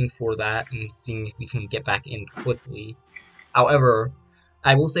watching for that and seeing if we can get back in quickly. However,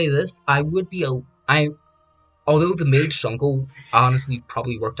 I will say this: although the mage jungle honestly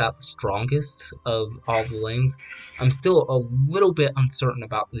probably worked out the strongest of all the lanes, I'm still a little bit uncertain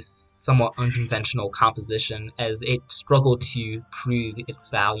about this somewhat unconventional composition, as it struggled to prove its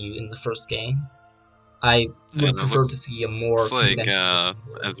value in the first game. I would And prefer to see a more looks like, conventional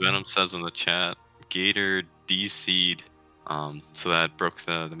team. as Venom says in the chat, Gator DC'd, so that broke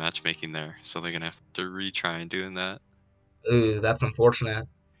the matchmaking there. So they're gonna have to retry and doing that. Ooh, that's unfortunate.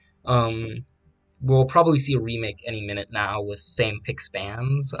 We'll probably see a remake any minute now with same pick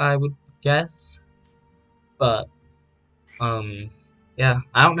spans, I would guess. But, yeah,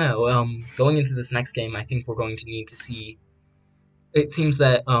 I don't know. Going into this next game, I think we're going to need to see. It seems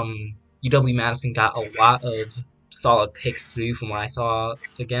that UW-Madison got a lot of solid picks through from what I saw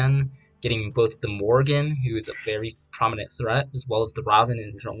again, getting both the Morgan, who is a very prominent threat, as well as the Raven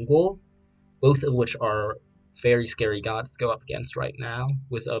and Jungle, both of which are very scary gods to go up against right now,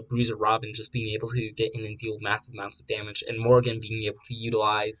 with a Bruiser Robin just being able to get in and deal massive amounts of damage, and Morgan being able to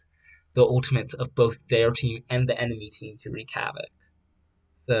utilize the ultimates of both their team and the enemy team to wreak havoc.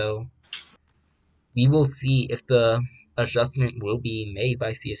 So we will see if the adjustment will be made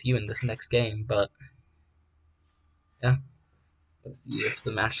by CSU in this next game, but yeah, let's see if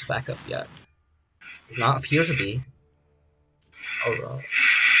the match is back up yet. Does not appear to be. Alright.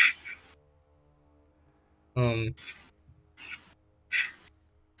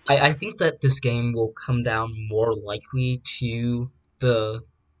 I think that this game will come down more likely to the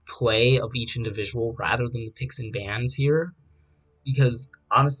play of each individual rather than the picks and bans here. Because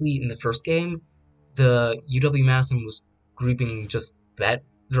honestly, in the first game, the UW-Madison was grouping just better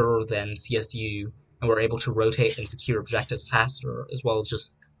than CSU and were able to rotate and secure objectives faster, as well as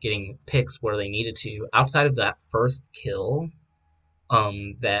just getting picks where they needed to. Outside of that first kill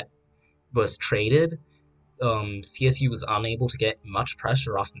that was traded, CSU was unable to get much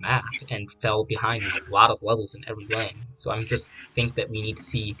pressure off the map and fell behind a lot of levels in every lane. So I just think that we need to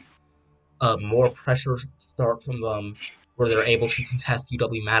see more pressure start from them, where they're able to contest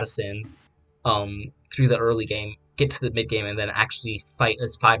UW-Madison through the early game, get to the mid game, and then actually fight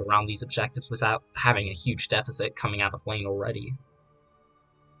around these objectives without having a huge deficit coming out of lane already.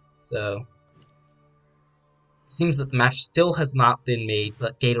 So seems that the match still has not been made,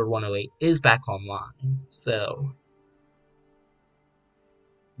 but Gator 108 is back online, so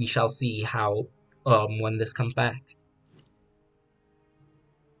we shall see how when this comes back.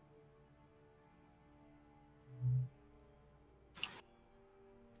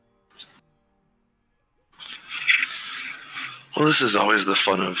 Well, this is always the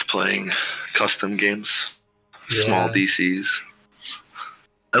fun of playing custom games, small DCs.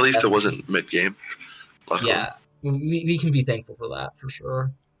 At least it wasn't mid-game. Luckily. Yeah, we can be thankful for that, for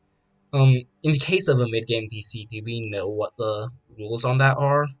sure. In the case of a mid-game DC, do we know what the rules on that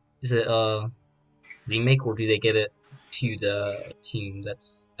are? Is it a remake, or do they give it to the team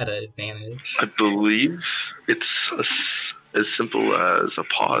that's at an advantage? I believe it's as simple as a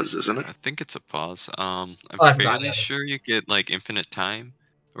pause, isn't it? I think it's a pause. I'm fairly fairly sure you get like infinite time,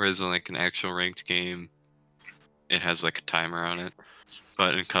 whereas in like an actual ranked game, it has like a timer on it.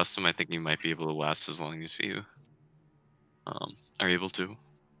 But in custom, I think you might be able to last as long as you are able to.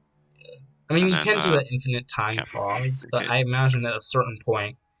 I mean, you can do an infinite time pause, but I imagine at a certain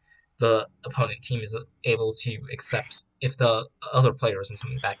point, the opponent team is able to accept if the other player isn't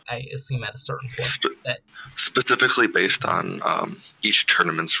coming back. I assume at a certain point. Specifically based on each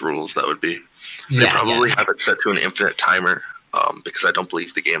tournament's rules, that would be. They probably have it set to an infinite timer because I don't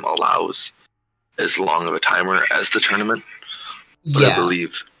believe the game allows as long of a timer as the tournament. But I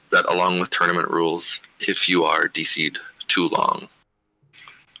believe that along with tournament rules, if you are DC'd too long,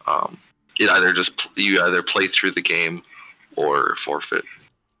 you either play through the game or forfeit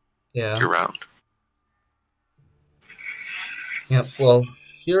your round. Yep, well,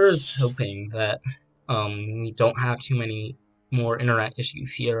 here's hoping that we don't have too many more internet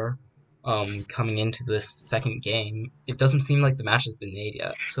issues here coming into this second game. It doesn't seem like the match has been made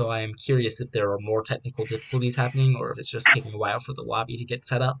yet, so I am curious if there are more technical difficulties happening or if it's just taking a while for the lobby to get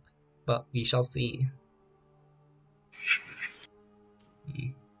set up, but we shall see.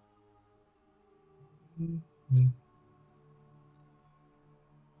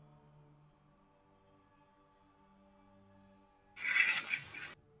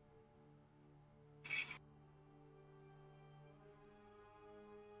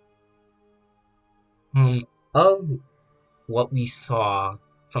 Of what we saw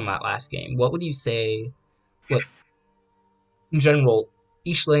from that last game, what would you say, in general,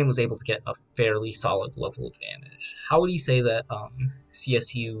 each lane was able to get a fairly solid level advantage. How would you say that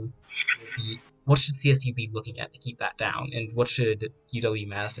what should CSU be looking at to keep that down, and what should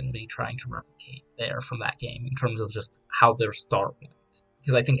UW-Madison be trying to replicate there from that game in terms of just how their start went?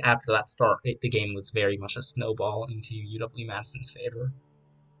 Because I think after that start, the game was very much a snowball into UW-Madison's favor.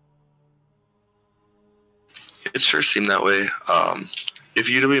 It sure seemed that way. If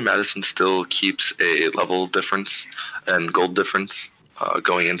UW-Madison still keeps a level difference and gold difference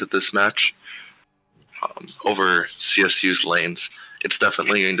going into this match over CSU's lanes, it's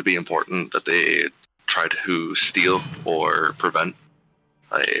definitely going to be important that they try to steal or prevent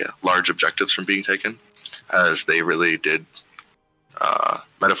large objectives from being taken, as they really did,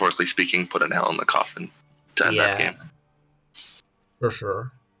 metaphorically speaking, put a nail in the coffin to end that game. For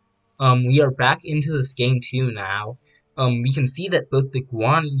sure. We are back into this game 2 now. We can see that both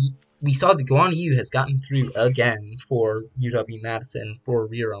we saw the Guan Yu has gotten through again for UW-Madison for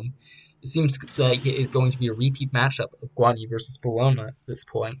Rerum. It seems like it is going to be a repeat matchup of Guan Yu versus Bologna at this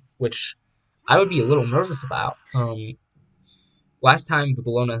point, which I would be a little nervous about. Last time the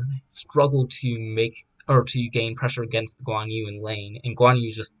Bologna struggled to gain pressure against the Guan Yu in lane, and Guan Yu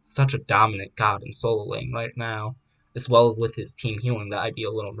is just such a dominant god in solo lane right now, as well with his team healing, that I'd be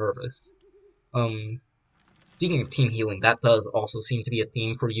a little nervous. Speaking of team healing, that does also seem to be a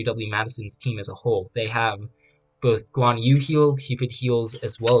theme for UW-Madison's team as a whole. They have both Guan Yu heal, Cupid heals,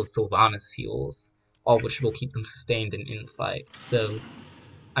 as well as Sylvanas heals, all which will keep them sustained in the fight. So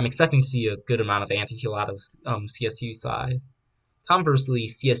I'm expecting to see a good amount of anti-heal out of CSU side. Conversely,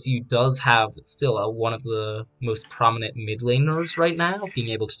 CSU does have still one of the most prominent mid laners right now, being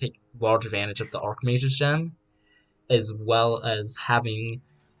able to take large advantage of the Archmage's gem, as well as having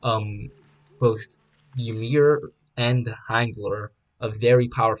both Ymir and Heimdallr, a very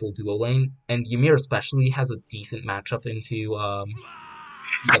powerful duo lane, and Ymir especially has a decent matchup into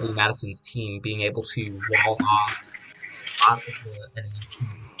UW-Madison's team, being able to wall off a lot of the enemy's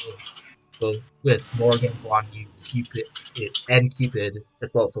team's escapes, both with Morgan, Guan Yu, Cupid,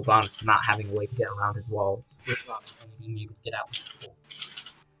 as well as Sylvanas not having a way to get around his walls, without being able to get out with his ult.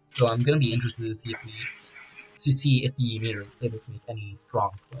 So I'm going to be interested to see if the Ymir is able to make any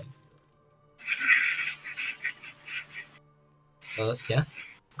strong play. Yeah.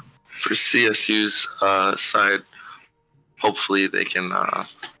 For CSU's side, hopefully they can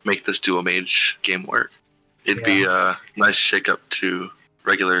make this duo mage game work. It'd be a nice shake-up to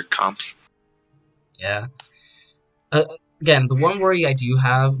regular comps. Yeah. Again, the one worry I do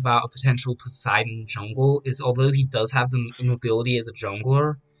have about a potential Poseidon jungle is, although he does have the mobility as a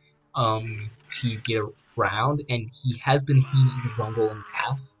jungler to get around, and he has been seen as a jungle in the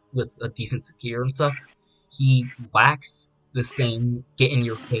past with a decent gear and stuff, he lacks the same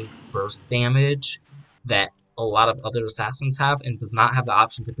get-in-your-face burst damage that a lot of other assassins have, and does not have the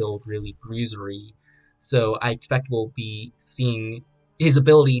option to build really bruisery. So I expect we'll be seeing his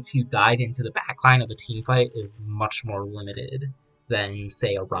ability to dive into the backline of a teamfight is much more limited than,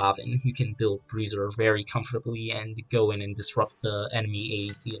 say, a Raven, who can build bruiser very comfortably and go in and disrupt the enemy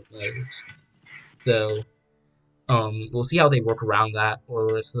ADC at large. So we'll see how they work around that,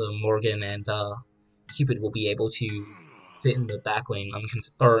 or if the Morgan and Cupid will be able to sit in the back lane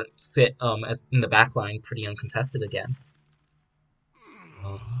as in the back line pretty uncontested again.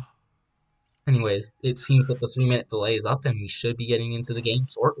 Anyways, it seems that the 3-minute delay is up and we should be getting into the game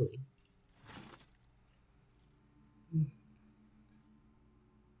shortly.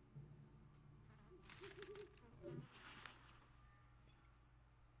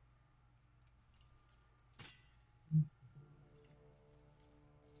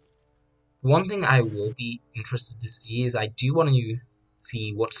 One thing I will be interested to see is I do want to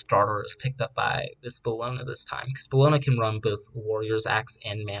see what starter is picked up by this Bologna this time, because Bologna can run both Warrior's Axe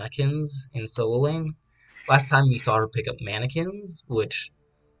and Mannequins in solo lane. Last time we saw her pick up Mannequins,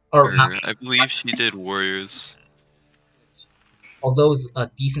 I believe she did Warriors. Although it's a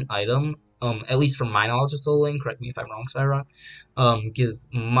decent item, at least from my knowledge of solo lane, correct me if I'm wrong, Spyrock, gives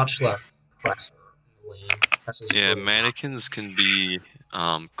much less pressure in the lane. Yeah, Mannequins can be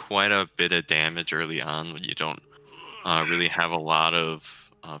quite a bit of damage early on when you don't really have a lot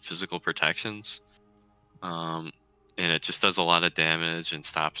of physical protections, and it just does a lot of damage and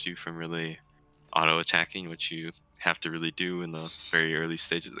stops you from really auto-attacking, which you have to really do in the very early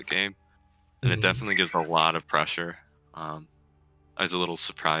stages of the game. And it definitely gives a lot of pressure. I was a little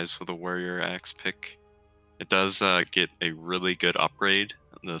surprised with the Warrior Axe pick. It does get a really good upgrade,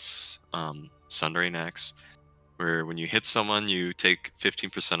 this Sundrain Axe, where when you hit someone, you take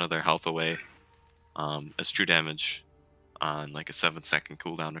 15% of their health away as true damage on like a 7-second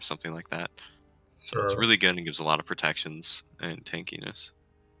cooldown or something like that. So it's really good and gives a lot of protections and tankiness.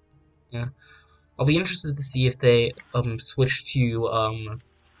 Yeah. I'll be interested to see if they switch to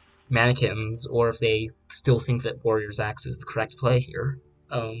Mannequins, or if they still think that Warrior's Axe is the correct play here.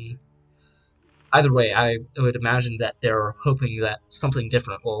 Either way, I would imagine that they're hoping that something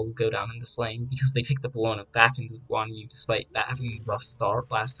different will go down in this lane, because they picked the Bologna back into the Guan Yu despite that having a rough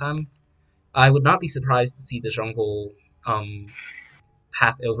start last time. I would not be surprised to see the jungle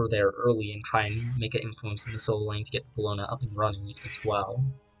path over there early and try and make an influence in the solo lane to get Bologna up and running as well.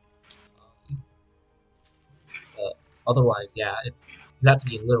 But otherwise, yeah, you have to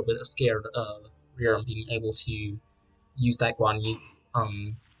be a little bit scared of Rearm being able to use that Guan Yu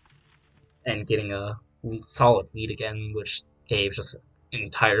and getting a solid lead again, which gave just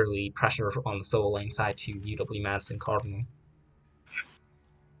entirely pressure on the solo lane side to UW Madison Cardinal.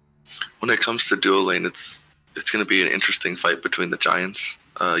 When it comes to duo lane, it's going to be an interesting fight between the giants.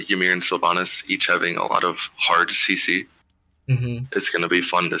 Ymir and Sylvanas each having a lot of hard CC. Mm-hmm. It's going to be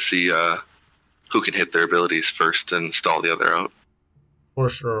fun to see who can hit their abilities first and stall the other out. For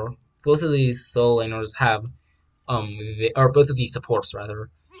sure. Both of these solo laners have, or both of these supports rather,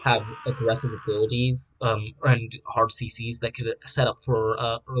 have aggressive abilities and hard CCs that could set up for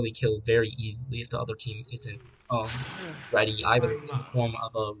early kill very easily if the other team isn't ready, either in the form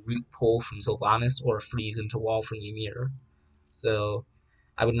of a root pull from Sylvanas or a freeze into wall from Ymir. So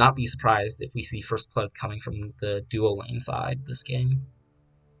I would not be surprised if we see first blood coming from the dual lane side this game.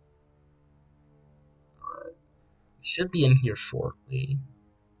 Alright. We should be in here shortly.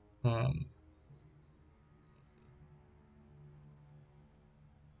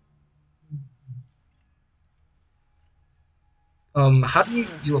 How do you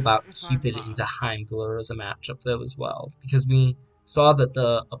feel about Cupid into Heimdallr as a matchup though as well? Because we saw that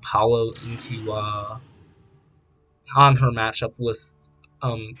the Apollo into on her matchup was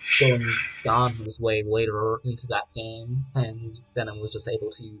going Don's way later into that game, and Venom was just able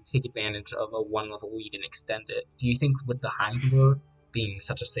to take advantage of a 1-level lead and extend it. Do you think with the Heimdallr being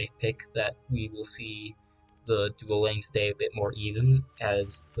such a safe pick that we will see the dual lane stay a bit more even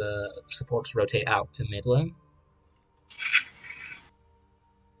as the supports rotate out to mid lane?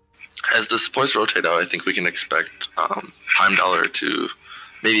 As the supports rotate out, I think we can expect Heimdallr to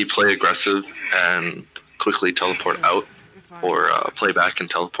maybe play aggressive and quickly teleport out, or play back and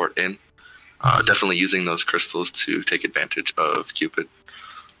teleport in. Definitely using those crystals to take advantage of Cupid.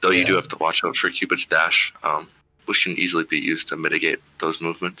 Though you do have to watch out for Cupid's dash, which can easily be used to mitigate those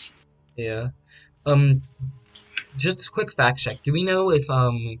movements. Yeah. Just a quick fact check. Do we know if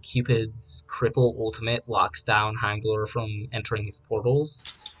Cupid's cripple ultimate locks down Heimdallr from entering his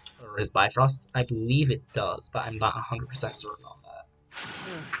portals or his Bifrost? I believe it does, but I'm not 100% certain on that.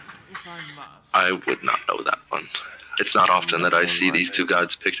 I would not know that one. It's not often that I see these two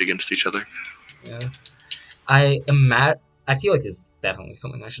gods picked against each other. Yeah. I feel like this is definitely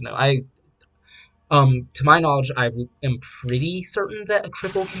something I should know. To my knowledge, I am pretty certain that a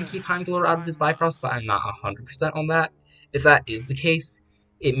cripple can keep Heimdallr out of his Bifrost, but I'm not 100% on that. If that is the case,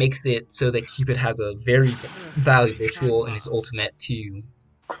 it makes it so that Cupid has a very valuable tool in his ultimate to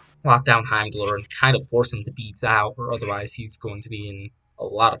lock down Heimdallr and kind of force him to beats out, or otherwise he's going to be in a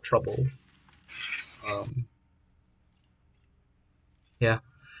lot of trouble. Yeah.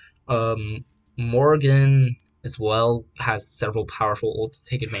 Morgan as well has several powerful ults to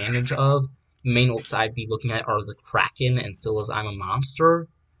take advantage of. The main ults I'd be looking at are the Kraken and Scylla's I'm a Monster,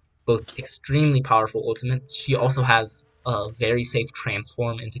 both extremely powerful ultimates. She also has a very safe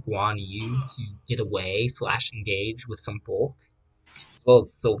transform into Guan Yu to get away / engage with some bulk, as well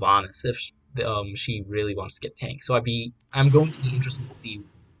as Sylvanas if she really wants to get tanked. So I'm going to be interested to see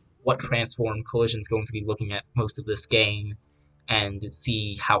what transform Collision's going to be looking at most of this game, and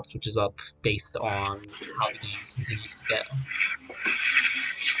see how it switches up based on how the game continues to go.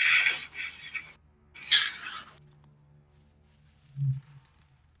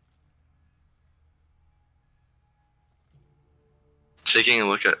 Taking a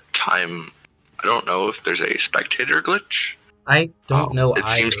look at time, I don't know if there's a spectator glitch. I don't know It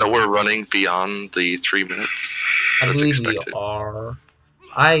seems that we're running beyond the 3 minutes. I believe expected. We are.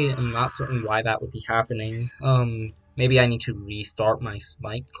 I am not certain why that would be happening. Maybe I need to restart my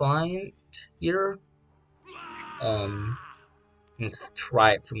Smite client here. Let's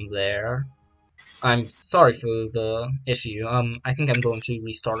try it from there. I'm sorry for the issue. I think I'm going to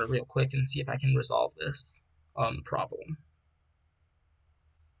restart it real quick and see if I can resolve this problem.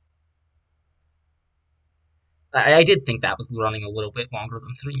 I did think that was running a little bit longer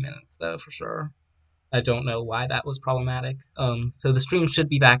than 3 minutes, though, for sure. I don't know why that was problematic. So the stream should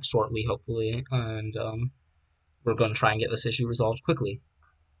be back shortly, hopefully, and we're going to try and get this issue resolved quickly.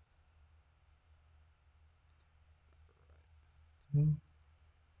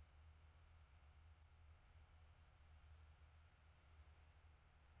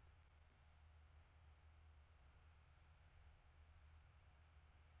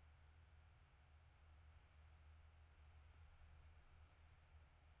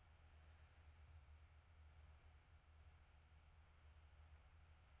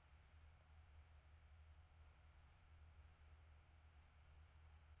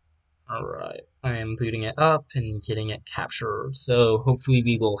 Alright, I am booting it up and getting it captured, so hopefully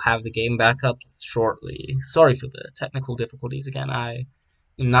we will have the game back up shortly. Sorry for the technical difficulties again, I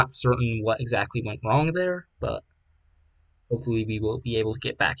am not certain what exactly went wrong there, but hopefully we will be able to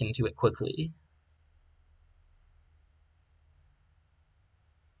get back into it quickly.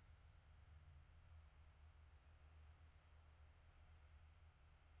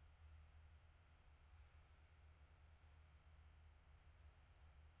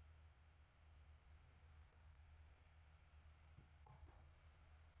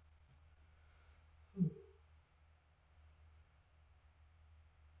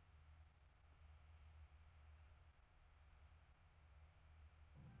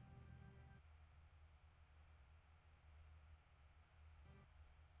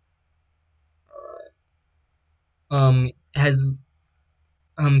 Has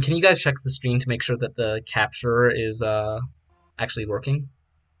can you guys check the screen to make sure that the capture is actually working?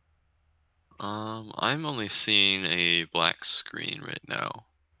 I'm only seeing a black screen right now.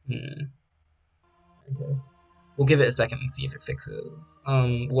 Okay. We'll give it a second and see if it fixes.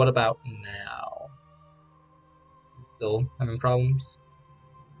 What about now? Still having problems?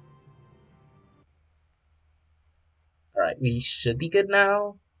 Alright, we should be good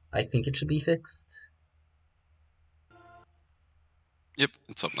now. I think it should be fixed. Yep,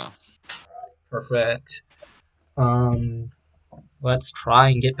 it's up now. Perfect. Let's try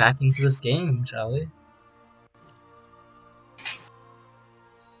and get back into this game, shall we?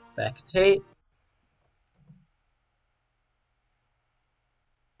 Spectate.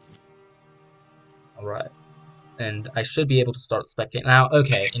 Alright. And I should be able to start spectate now.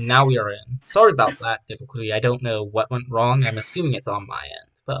 Okay, and now we are in. Sorry about that difficulty. I don't know what went wrong. I'm assuming it's on my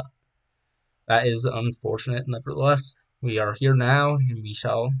end, but that is unfortunate nevertheless. We are here now, and we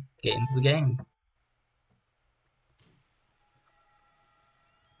shall get into the game.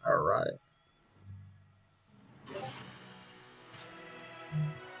 Alright.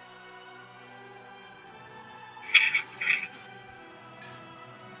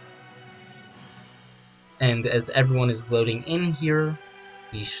 And as everyone is loading in here,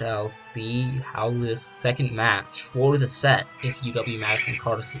 we shall see how this second match for the set, if Madison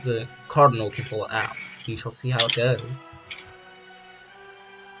the Cardinal can pull it out. We shall see how it goes.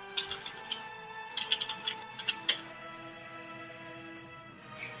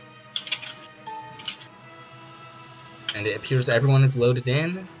 And it appears everyone is loaded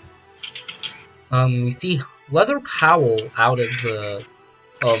in. We see Leather Cowl out of the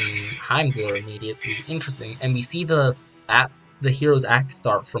Heimdall immediately. Interesting. And we see the Hero's Axe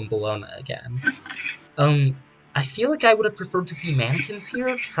start from Bologna again. I feel like I would have preferred to see mannequins here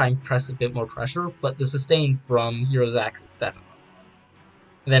to try and press a bit more pressure, but the sustain from Hero's Axe is definitely nice.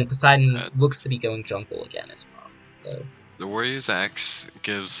 And then Poseidon looks to be going jungle again as well. So the Warrior's Axe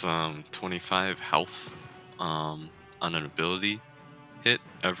gives 25 health on an ability hit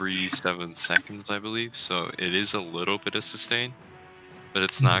every 7 seconds, I believe. So it is a little bit of sustain, but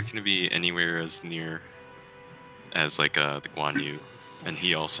it's not going to be anywhere as near as like the Guan Yu, and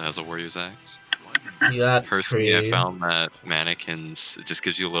he also has a Warrior's Axe. Yeah, that's Personally, true. I found that mannequins, it just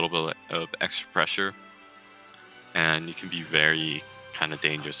gives you a little bit of extra pressure, and you can be very kind of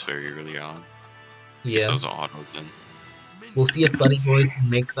dangerous very early on. Yeah. Get those autos in. We'll see if Buddy Boy can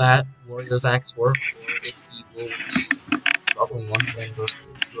make that Warrior's Axe work, or if he will be struggling once again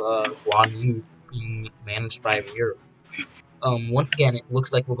versus Guan Yu being managed by Rear. Once again, it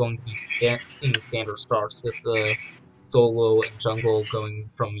looks like we're going to be seeing standard starts with the solo and jungle going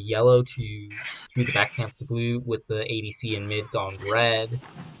from yellow to through the back camps to blue, with the ADC and mids on red,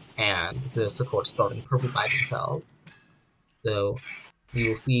 and the support starting purple by themselves. So we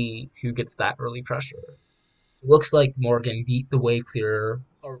will see who gets that early pressure. It looks like Morgan beat the wave clearer,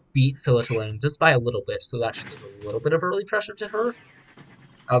 or beat Scylla just by a little bit, so that should give a little bit of early pressure to her.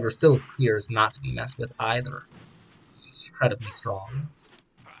 However, Scylla's clear is not to be messed with either. He's incredibly strong.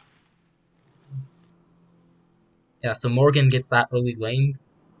 Yeah, so Morgan gets that early lane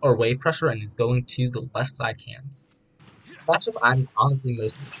or wave pressure and is going to the left side camps. The matchup I'm honestly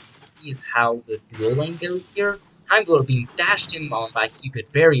most interested to see is how the dual lane goes here. Heimdall being dashed in on by Cupid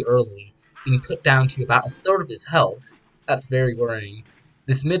very early, being put down to about a third of his health. That's very worrying.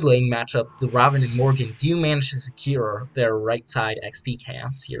 This mid lane matchup, the Robin and Morgan do manage to secure their right side XP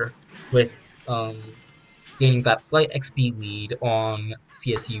camps here, with gaining that slight XP lead on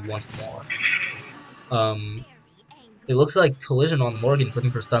CSU once more. It looks like Collision on Morgan's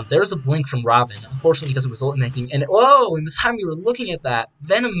looking for stun. There's a blink from Robin. Unfortunately, it doesn't result in anything. And whoa! And this time we were looking at that,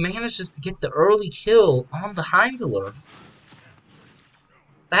 Venom manages to get the early kill on the Heimdall.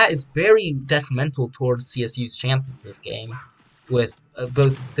 That is very detrimental towards CSU's chances this game. with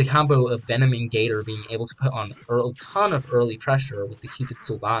both the combo of Venom and Gator being able to put on a ton of early pressure with the Cupid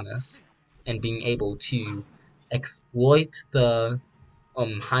Sylvanas, and being able to exploit the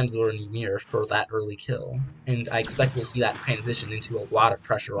Heimdall and Ymir for that early kill. And I expect we'll see that transition into a lot of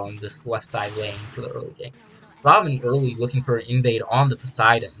pressure on this left side lane for the early game. Robin early looking for an invade on the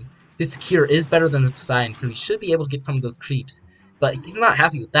Poseidon. His secure is better than the Poseidon, so he should be able to get some of those creeps. But he's not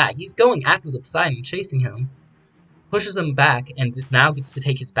happy with that. He's going after the Poseidon, chasing him, pushes him back, and now gets to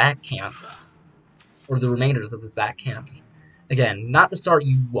take his back camps, or the remainders of his back camps. Again, not the start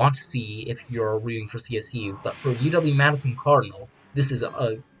you want to see if you're rooting for CSU, but for UW Madison Cardinal, this is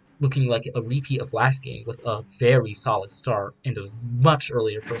looking like a repeat of last game with a very solid start and a much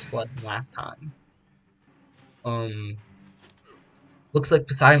earlier first blood than last time. Looks like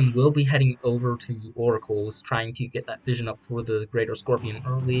Poseidon will be heading over to Oracles, trying to get that vision up for the Greater Scorpion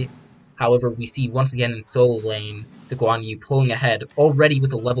early. However, we see once again in solo lane, the Guan Yu pulling ahead, already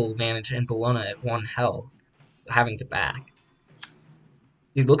with a level advantage, and Bologna at 1 health, having to back.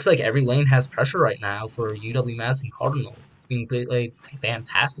 It looks like every lane has pressure right now for UW Madison Cardinal. It's being played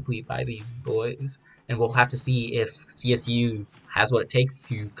fantastically by these boys, and we'll have to see if CSU has what it takes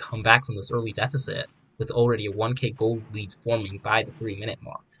to come back from this early deficit, with already a 1k gold lead forming by the 3-minute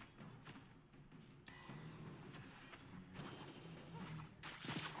mark.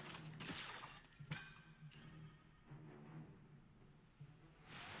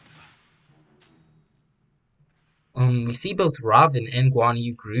 We see both Robin and Guan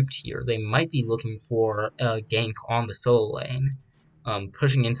Yu grouped here. They might be looking for a gank on the solo lane,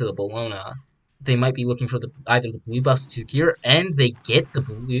 pushing into the Bologna. They might be looking for either the blue buff to secure, and they get the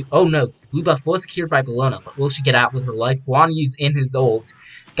blue... Oh no, the blue buff was secured by Bologna, but will she get out with her life? Guan Yu's in his ult,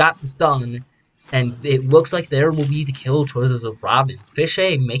 got the stun, and it looks like there will be the kill choices of Robin.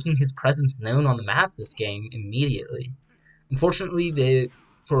 Fishay making his presence known on the map this game immediately. Unfortunately,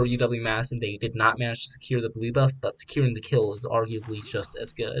 for UW Madison, they did not manage to secure the blue buff, but securing the kill is arguably just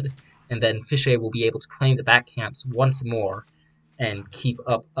as good. And then Fishay will be able to claim the back camps once more, and keep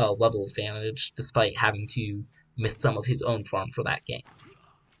up a level advantage despite having to miss some of his own farm for that game.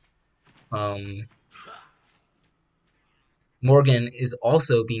 Morgan is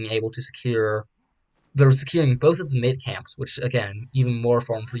also being able to secure... They're securing both of the mid camps, which again, even more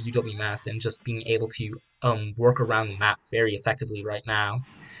farm for UW Madison, just being able to work around the map very effectively right now.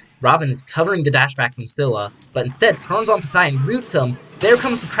 Robin is covering the dash back from Scylla, but instead turns on Poseidon, roots him. There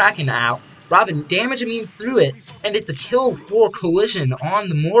comes the Kraken out. Robin damage immunes through it, and it's a kill for Collision on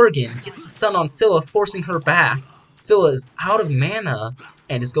the Morgan. Gets the stun on Scylla, forcing her back. Scylla is out of mana,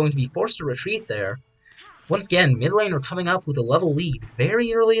 and is going to be forced to retreat there. Once again, mid lane are coming up with a level lead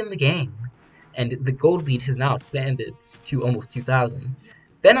very early in the game, and the gold lead has now expanded to almost 2,000.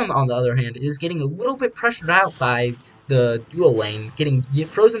 Venom, on the other hand, is getting a little bit pressured out by the dual lane, getting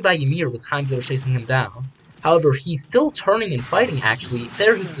frozen by Ymir with Heimdall chasing him down. However, he's still turning and fighting, actually.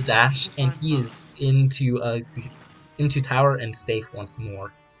 There is the dash, and he is into tower and safe once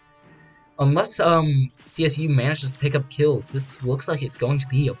more. Unless CSU manages to pick up kills, this looks like it's going to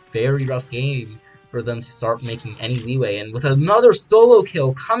be a very rough game for them to start making any leeway. And with another solo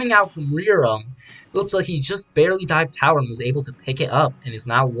kill coming out from Rerum, looks like he just barely dived tower and was able to pick it up, and is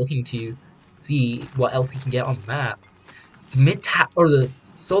now looking to see what else he can get on the map. The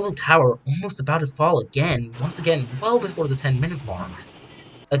solo tower almost about to fall again, once again, well before the 10-minute mark.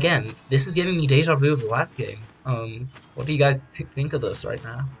 Again, this is giving me deja vu of the last game. What do you guys think of this right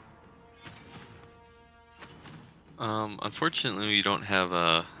now? Unfortunately, we don't have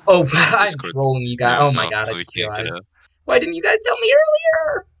a... Oh, I'm trolling you guys. Oh my god, I just realized. Why didn't you guys tell me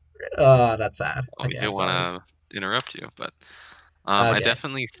earlier? Oh, that's sad. Well, we didn't want to interrupt you, but... Okay. I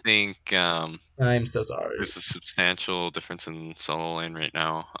definitely think I'm so sorry. There's a substantial difference in solo lane right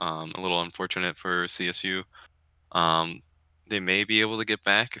now. A little unfortunate for CSU. They may be able to get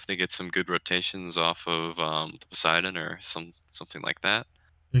back if they get some good rotations off of the Poseidon or something like that.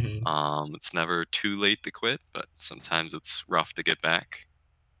 Mm-hmm. It's never too late to quit, but sometimes it's rough to get back.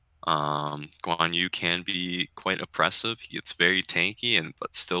 Guan Yu can be quite oppressive. He gets very tanky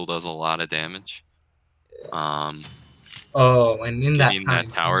but still does a lot of damage. Oh, and in that getting time,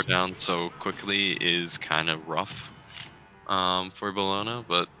 that tower down so quickly is kind of rough for Bologna,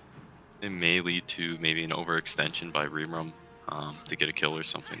 but it may lead to maybe an overextension by Rerum to get a kill or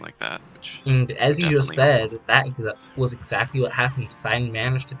something like that. And as you just said, that was exactly what happened. Poseidon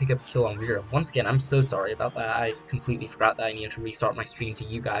managed to pick up a kill on Rerum. Once again, I'm so sorry about that. I completely forgot that I needed to restart my stream to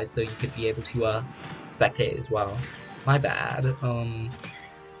you guys so you could be able to spectate as well. My bad.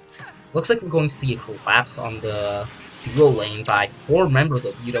 Looks like we're going to see a collapse on the dual lane by 4 members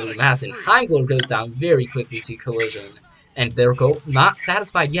of UW Madison. Heimdall goes down very quickly to Collision, And they're not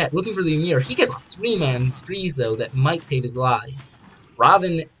satisfied yet, looking for the Ymir. He gets a 3-man freeze, though, that might save his life.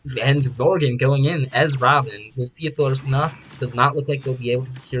 Robin and Morgan going in as Robin. We'll see if there's enough. Does not look like they'll be able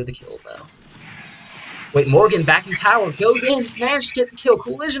to secure the kill, though. Wait, Morgan back in tower, goes in, managed to get the kill.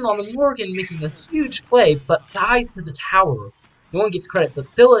 Collision on the Morgan, making a huge play, but dies to the tower. No one gets credit, but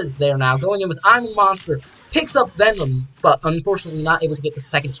Scylla is there now, going in with I'm a Monster, picks up Venom, but unfortunately not able to get the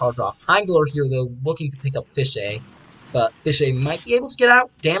second charge off. Heimdall here, though, looking to pick up Fishay, but Fishay might be able to get out,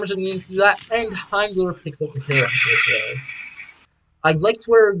 damage immune through that, and Heimdall picks up the kill on Fishay. I liked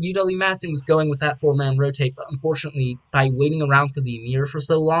where UW Madison was going with that 4-man rotate, but unfortunately, by waiting around for the Ymir for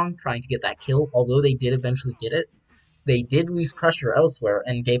so long, trying to get that kill, although they did eventually get it, they did lose pressure elsewhere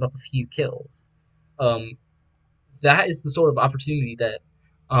and gave up a few kills. That is the sort of opportunity that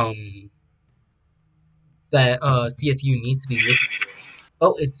CSU needs to be looking for.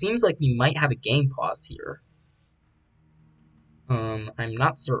 Oh, it seems like we might have a game pause here. I'm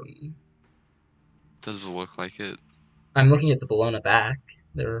not certain. Does it look like it? I'm looking at the Bologna back.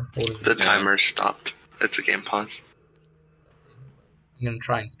 They're holding the timer stopped. It's a game pause. I'm gonna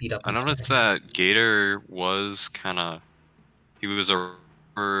try and speed up. I noticed that Gator was he was over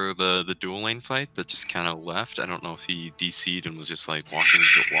the dual lane fight, but just kind of left. I don't know if he DC'd and was just like walking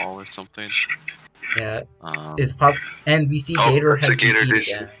into a wall or something. Yeah, it's possible. And we see Gator has DC'd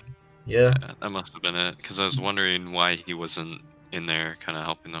again. Yeah, that must have been it, because I was wondering why he wasn't in there kind of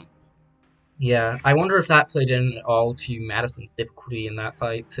helping them. Yeah, I wonder if that played in at all to Madison's difficulty in that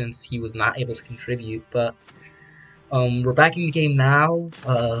fight, since he was not able to contribute, but we're back in the game now.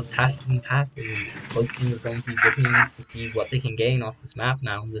 Passes and passes. Both teams are going to be looking to see what they can gain off this map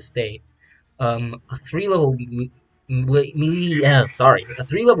now in this state. A 3-level a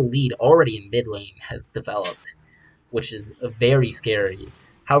 3-level lead already in mid lane has developed, which is very scary.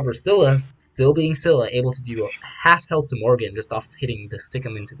 However, Scylla, still being Scylla, able to do a half health to Morgan just off hitting the stick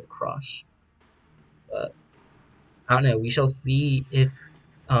him into the crush. But I don't know. We shall see if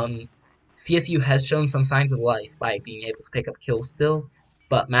CSU has shown some signs of life by being able to pick up kills still,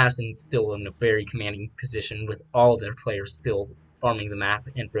 but Madison's still in a very commanding position with all of their players still farming the map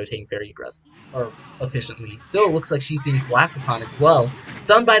and rotating very aggressively or efficiently. Still looks like she's being collapsed upon as well.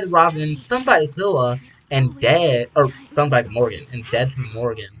 Stunned by the Robin, stunned by the Scylla, and dead, or stunned by the Morgan, and dead to the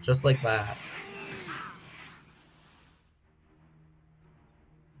Morgan, just like that.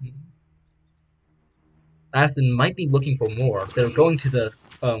 Madison might be looking for more. They're going to the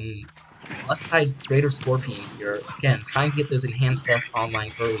left side Greater Scorpion here, again, trying to get those enhanced deaths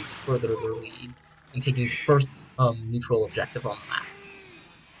online early to further their lead, and taking the first neutral objective on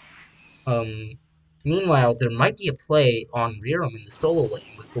the map. Meanwhile, there might be a play on Rerum in the solo lane,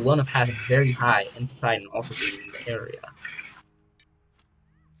 with Bologna padding very high and Poseidon also being in the area.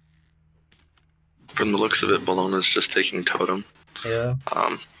 From the looks of it, Bologna's just taking Totem. Yeah.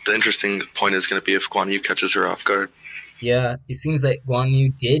 The interesting point is going to be if Guan Yu catches her off guard. Yeah, it seems that Guan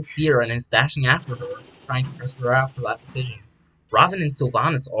Yu did see her and is dashing after her, trying to press her out for that decision. Robin and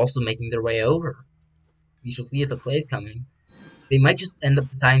Sylvanas also making their way over. We shall see if a play is coming. They might just end up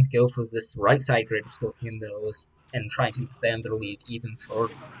deciding to go for this right side Greater Scorpion, though, and trying to expand their lead even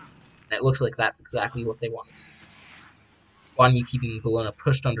further. And it looks like that's exactly what they want to do. Guan Yu keeping Bologna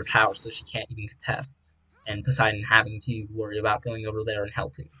pushed under tower so she can't even contest, and Poseidon having to worry about going over there and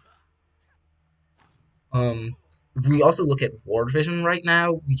helping. If we also look at ward vision right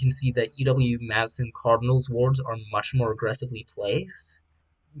now, we can see that UW-Madison Cardinals wards are much more aggressively placed,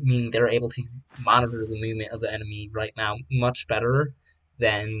 meaning they're able to monitor the movement of the enemy right now much better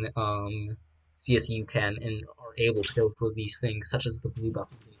than CSU can, and are able to go for these things such as the blue buff.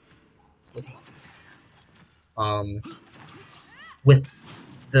 With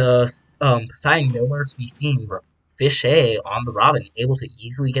the Poseidon nowhere to be seen, Fishay on the Robin able to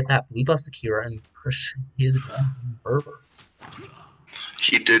easily get that blue buff secure and push his advantage even further.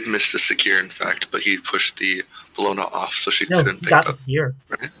 He did miss the secure, in fact, but he pushed the Bologna off so she couldn't pick got up. the secure.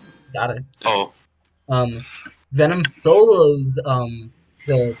 Right? Got it. Oh. Venom solos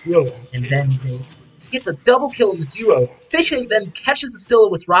the duo, and then he gets a double kill in the duo. Fishay then catches the Scylla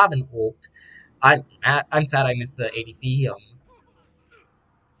with Robin ult. I'm sad I missed the ADC.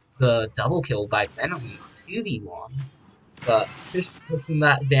 The double kill by Venom 2v1. But Fish pushing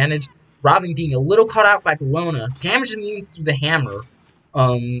that advantage. Robin being a little caught out by Bologna. Damage immune through the hammer.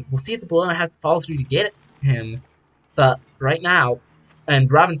 We'll see if the Bologna has to follow through to get him. But right now,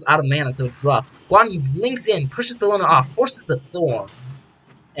 and Robin's out of mana, so it's rough. Guan Yu links in, pushes Bologna off, forces the thorns.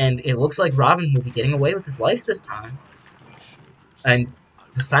 And it looks like Robin will be getting away with his life this time. And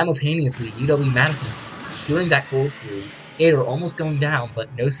simultaneously, UW-Madison securing that gold through. Gator almost going down,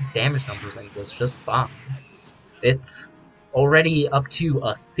 but knows his damage numbers and was just fine. It's already up to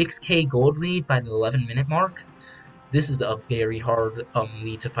a 6k gold lead by the 11-minute mark. This is a very hard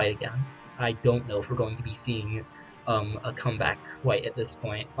lead to fight against. I don't know if we're going to be seeing a comeback quite at this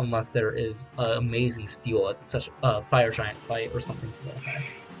point, unless there is an amazing steal at such a Fire Giant fight or something to that effect.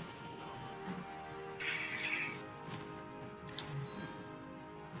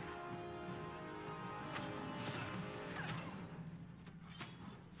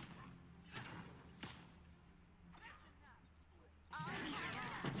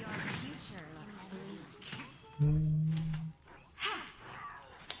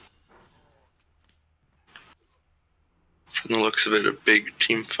 From the looks of it, a big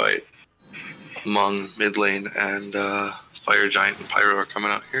team fight among mid lane and Fire Giant and Pyro are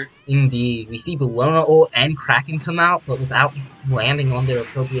coming out here. Indeed, we see Bellona ult and Kraken come out, but without landing on their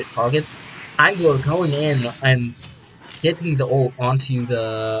appropriate targets. Heimdall going in and getting the ult onto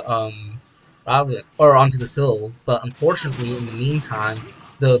the onto the Sylve, but unfortunately, in the meantime,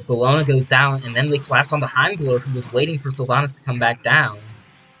 the Bellona goes down, and then they collapse on the Heimdall, who was waiting for Sylvanas to come back down.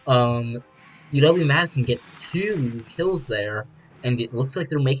 UW Madison gets 2 kills there, and it looks like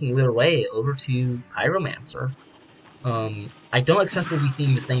they're making their way over to Pyromancer. I don't expect we'll be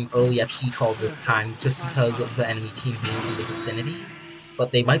seeing the same early FG call this time, just because of the enemy team being in the vicinity,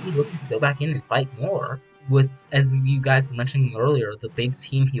 but they might be looking to go back in and fight more, with, as you guys were mentioning earlier, the big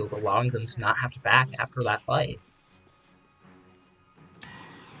team heals allowing them to not have to back after that fight.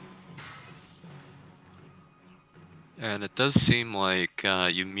 And it does seem like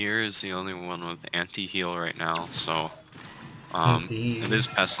Ymir is the only one with anti-heal right now, so and his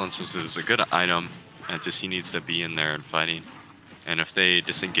Pestilence is a good item, and just he needs to be in there and fighting. And if they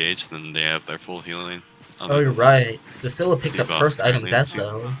disengage, then they have their full healing. Oh, you're right. The Scylla picked up first item death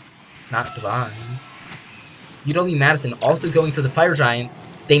though, not Divine. UW Madison also going for the Fire Giant.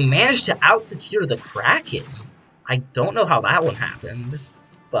 They managed to out-secure the Kraken. I don't know how that one happened,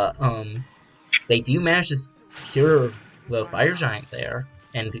 but they do manage to secure the Fire Giant there,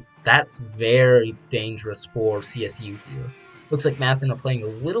 and that's very dangerous for CSU here. Looks like Madison are playing a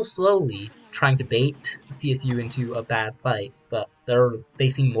little slowly, trying to bait CSU into a bad fight, but they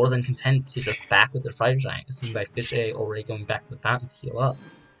seem more than content to just back with their Fire Giant, as seen by Fishay already going back to the fountain to heal up.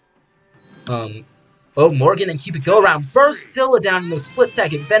 Oh, Morgan and Cupid go around, burst Scylla down in a split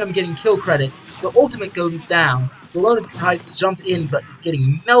second, Venom getting kill credit, the ultimate goes down, Bellona tries to jump in, but is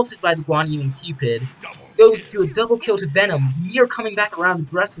getting melted by the Guan Yu and Cupid, goes to a double kill to Venom, Ymir coming back around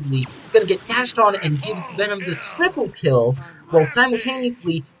aggressively, gonna get dashed on and gives Venom the triple kill, while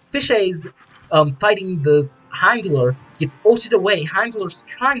simultaneously, Fishay's fighting the Heimdall, gets ulted away, Heimdall's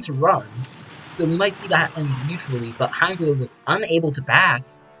trying to run, so we might see that end mutually, but Heimdall was unable to back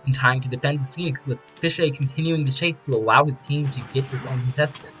in time to defend the Phoenix, with Fishay continuing the chase to allow his team to get this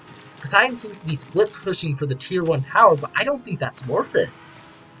uncontested. Poseidon seems to be split pushing for the tier 1 tower, but I don't think that's worth it.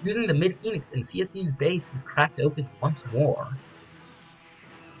 Using the mid Phoenix and CSU's base is cracked open once more.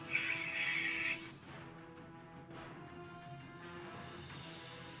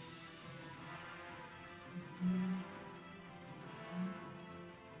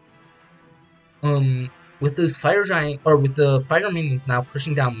 With those Fire Giant, or with the Fire Minions now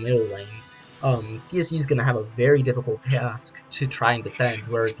pushing down middle lane, CSU is going to have a very difficult task to try and defend,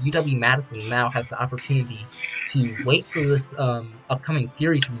 whereas UW Madison now has the opportunity to wait for this upcoming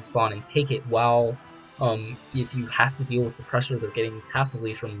Fury to respawn and take it while CSU has to deal with the pressure they're getting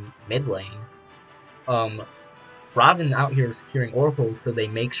passively from mid lane. Raven out here is securing oracles, so they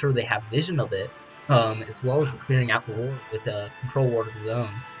make sure they have vision of it, as well as clearing out the ward with a control ward of his own.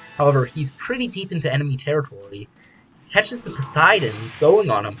 However, he's pretty deep into enemy territory, catches the Poseidon going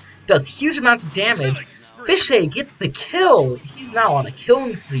on him, does huge amounts of damage. Fishay gets the kill. He's now on a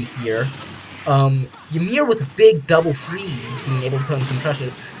killing spree here. Ymir with a big double freeze, being able to put him some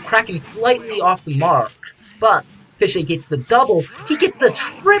pressure. Kraken slightly off the mark, but Fishay gets the double. He gets the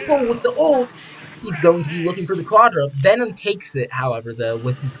triple with the ult. He's going to be looking for the quadra. Venom takes it, however, though,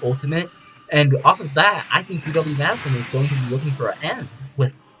 with his ultimate. And off of that, I think UW Madison is going to be looking for an end,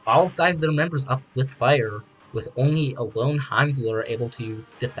 with all 5 of their members up with fire, with only a lone Heimdall able to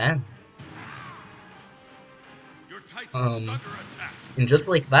defend. And just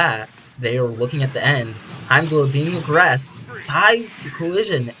like that, they are looking at the end. Heimdall being aggressed, ties to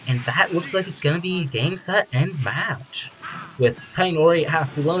collision, and that looks like it's going to be game, set, and match. With Titan Ori at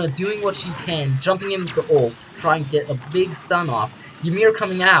half, Bellona doing what she can, jumping in with the ult, trying to get a big stun off. Ymir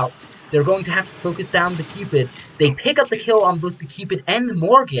coming out. They're going to have to focus down the Cupid. They pick up the kill on both the Cupid and the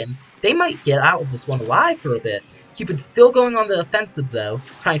Morgan. They might get out of this one alive for a bit. Cupid still going on the offensive though,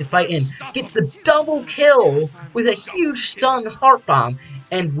 trying to fight in. Gets the double kill with a huge stun heart bomb.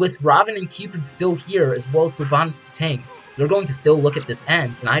 And with Raven and Cupid still here, as well as Sylvanas the tank, they're going to still look at this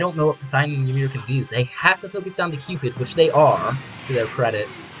end, and I don't know what Poseidon and Ymir can do. They have to focus down the Cupid, which they are, to their credit,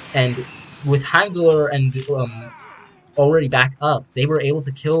 and with Heimdallr and already back up, they were able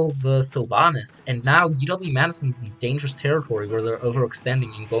to kill the Sylvanas, and now UW Madison's in dangerous territory where they're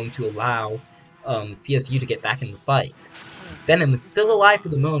overextending and going to allow CSU to get back in the fight. Venom is still alive for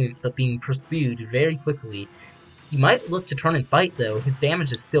the moment, but being pursued very quickly. He might look to turn and fight, though. His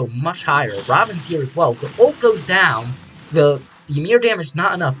damage is still much higher. Robin's here as well. The ult goes down. The Ymir damage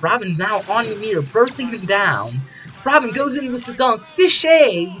not enough. Robin now on Ymir, bursting him down. Robin goes in with the dunk.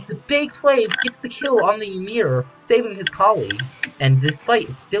 Fichet, with the big plays, gets the kill on the Ymir, saving his colleague. And this fight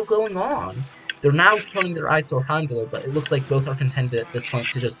is still going on. They're now turning their eyes toward Heimdallr, but it looks like both are content at this point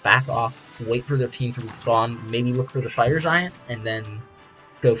to just back off, wait for their team to respawn, maybe look for the Fire Giant, and then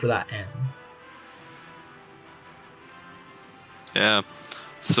go for that end. Yeah.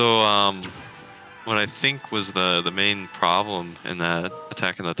 So, what I think was the main problem in that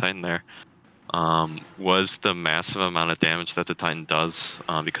attacking the Titan there was the massive amount of damage that the Titan does.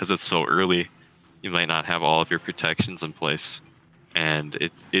 Because it's so early, you might not have all of your protections in place. And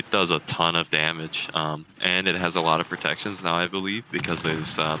it does a ton of damage. And it has a lot of protections now, I believe, because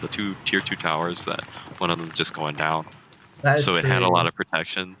there's the two tier 2 towers that one of them just going down. So it had a lot of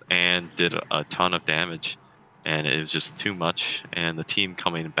protection and did a ton of damage. And it was just too much, and the team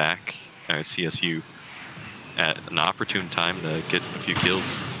coming back, CSU, at an opportune time to get a few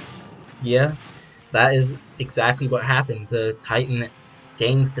kills. Yeah, that is exactly what happened. The Titan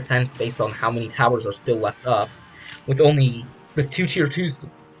gains defense based on how many towers are still left up, with two tier 2s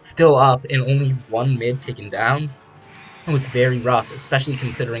still up and only one mid taken down. It was very rough, especially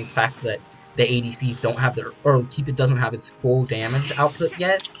considering the fact that the ADCs don't have or Cupid doesn't have its full damage output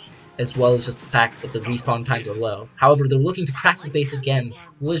yet, as well as just the fact that the respawn times are low. However, they're looking to crack the base again,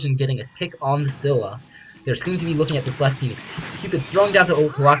 Collision getting a pick on the Scylla. They seem to be looking at this left Phoenix. Cupid throwing down the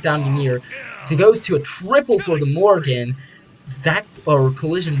ult to lock down Ymir. He goes to a triple for the Morgan.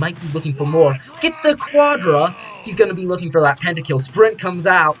 Collision might be looking for more. Gets the Quadra. He's going to be looking for that pentakill. Sprint comes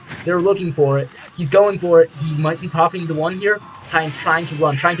out. They're looking for it. He's going for it. He might be popping the one here. Science trying to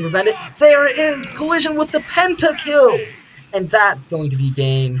run, trying to prevent it. There it is! Collision with the pentakill! And that's going to be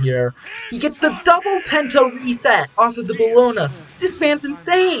game here. He gets the double penta reset off of the Bologna. This man's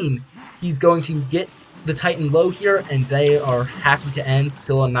insane! He's going to get the Titan low here, and they are happy to end.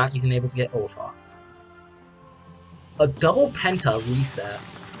 Scylla not even able to get ult off. A double penta reset.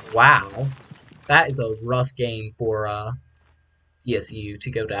 Wow. That is a rough game for CSU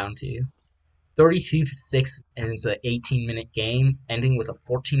to go down to. 32-6, and it's an 18-minute game, ending with a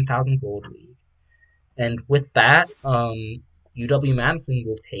 14,000 gold lead. And with that, UW Madison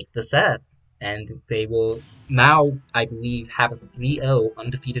will take the set, and they will now, I believe, have a 3-0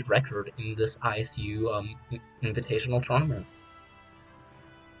 undefeated record in this ISU Invitational tournament.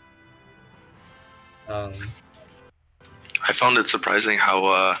 I found it surprising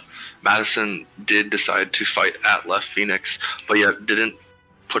how Madison did decide to fight at left Phoenix, but yet didn't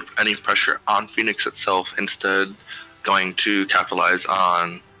put any pressure on Phoenix itself, instead going to capitalize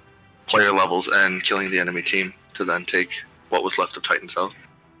on player levels and killing the enemy team to then take what was left of Titan South.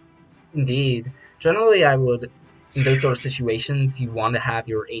 Indeed. Generally, I would, in those sort of situations, you want to have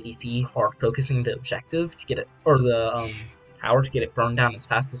your ADC hard focusing the objective to get it, or the tower to get it burned down as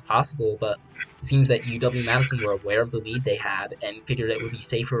fast as possible, but it seems that UW-Madison were aware of the lead they had and figured it would be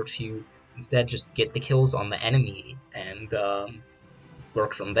safer to instead just get the kills on the enemy and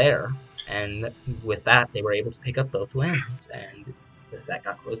work from there. And with that, they were able to pick up both wins, and the set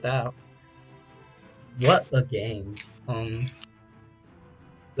got closed out. What a game.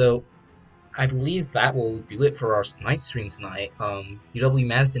 So I believe that will do it for our night stream tonight.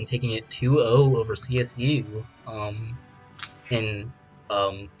 UW-Madison taking it 2-0 over CSU in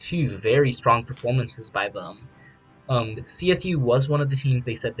two very strong performances by them. CSU was one of the teams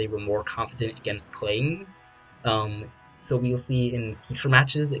they said they were more confident against playing. So we'll see in future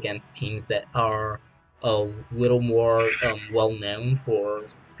matches against teams that are a little more well-known for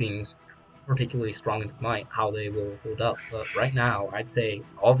being particularly strong in Smite, how they will hold up. But right now, I'd say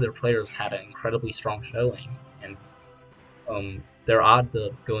all of their players had an incredibly strong showing, and their odds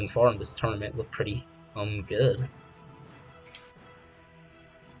of going far in this tournament look pretty good.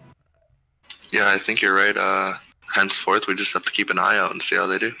 Yeah, I think you're right. Henceforth, we just have to keep an eye out and see how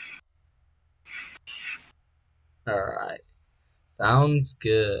they do. Alright. Sounds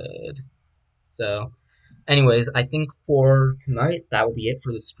good. So, anyways, I think for tonight, that will be it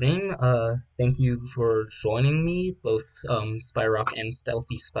for the stream. Thank you for joining me, both Spyrock and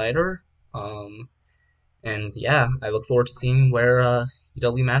Stealthy Spider. And yeah, I look forward to seeing where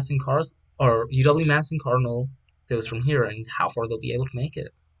UW-Madison Cardinal goes from here and how far they'll be able to make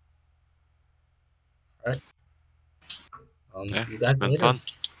it. Alright. Yeah, See you it's guys been later. fun.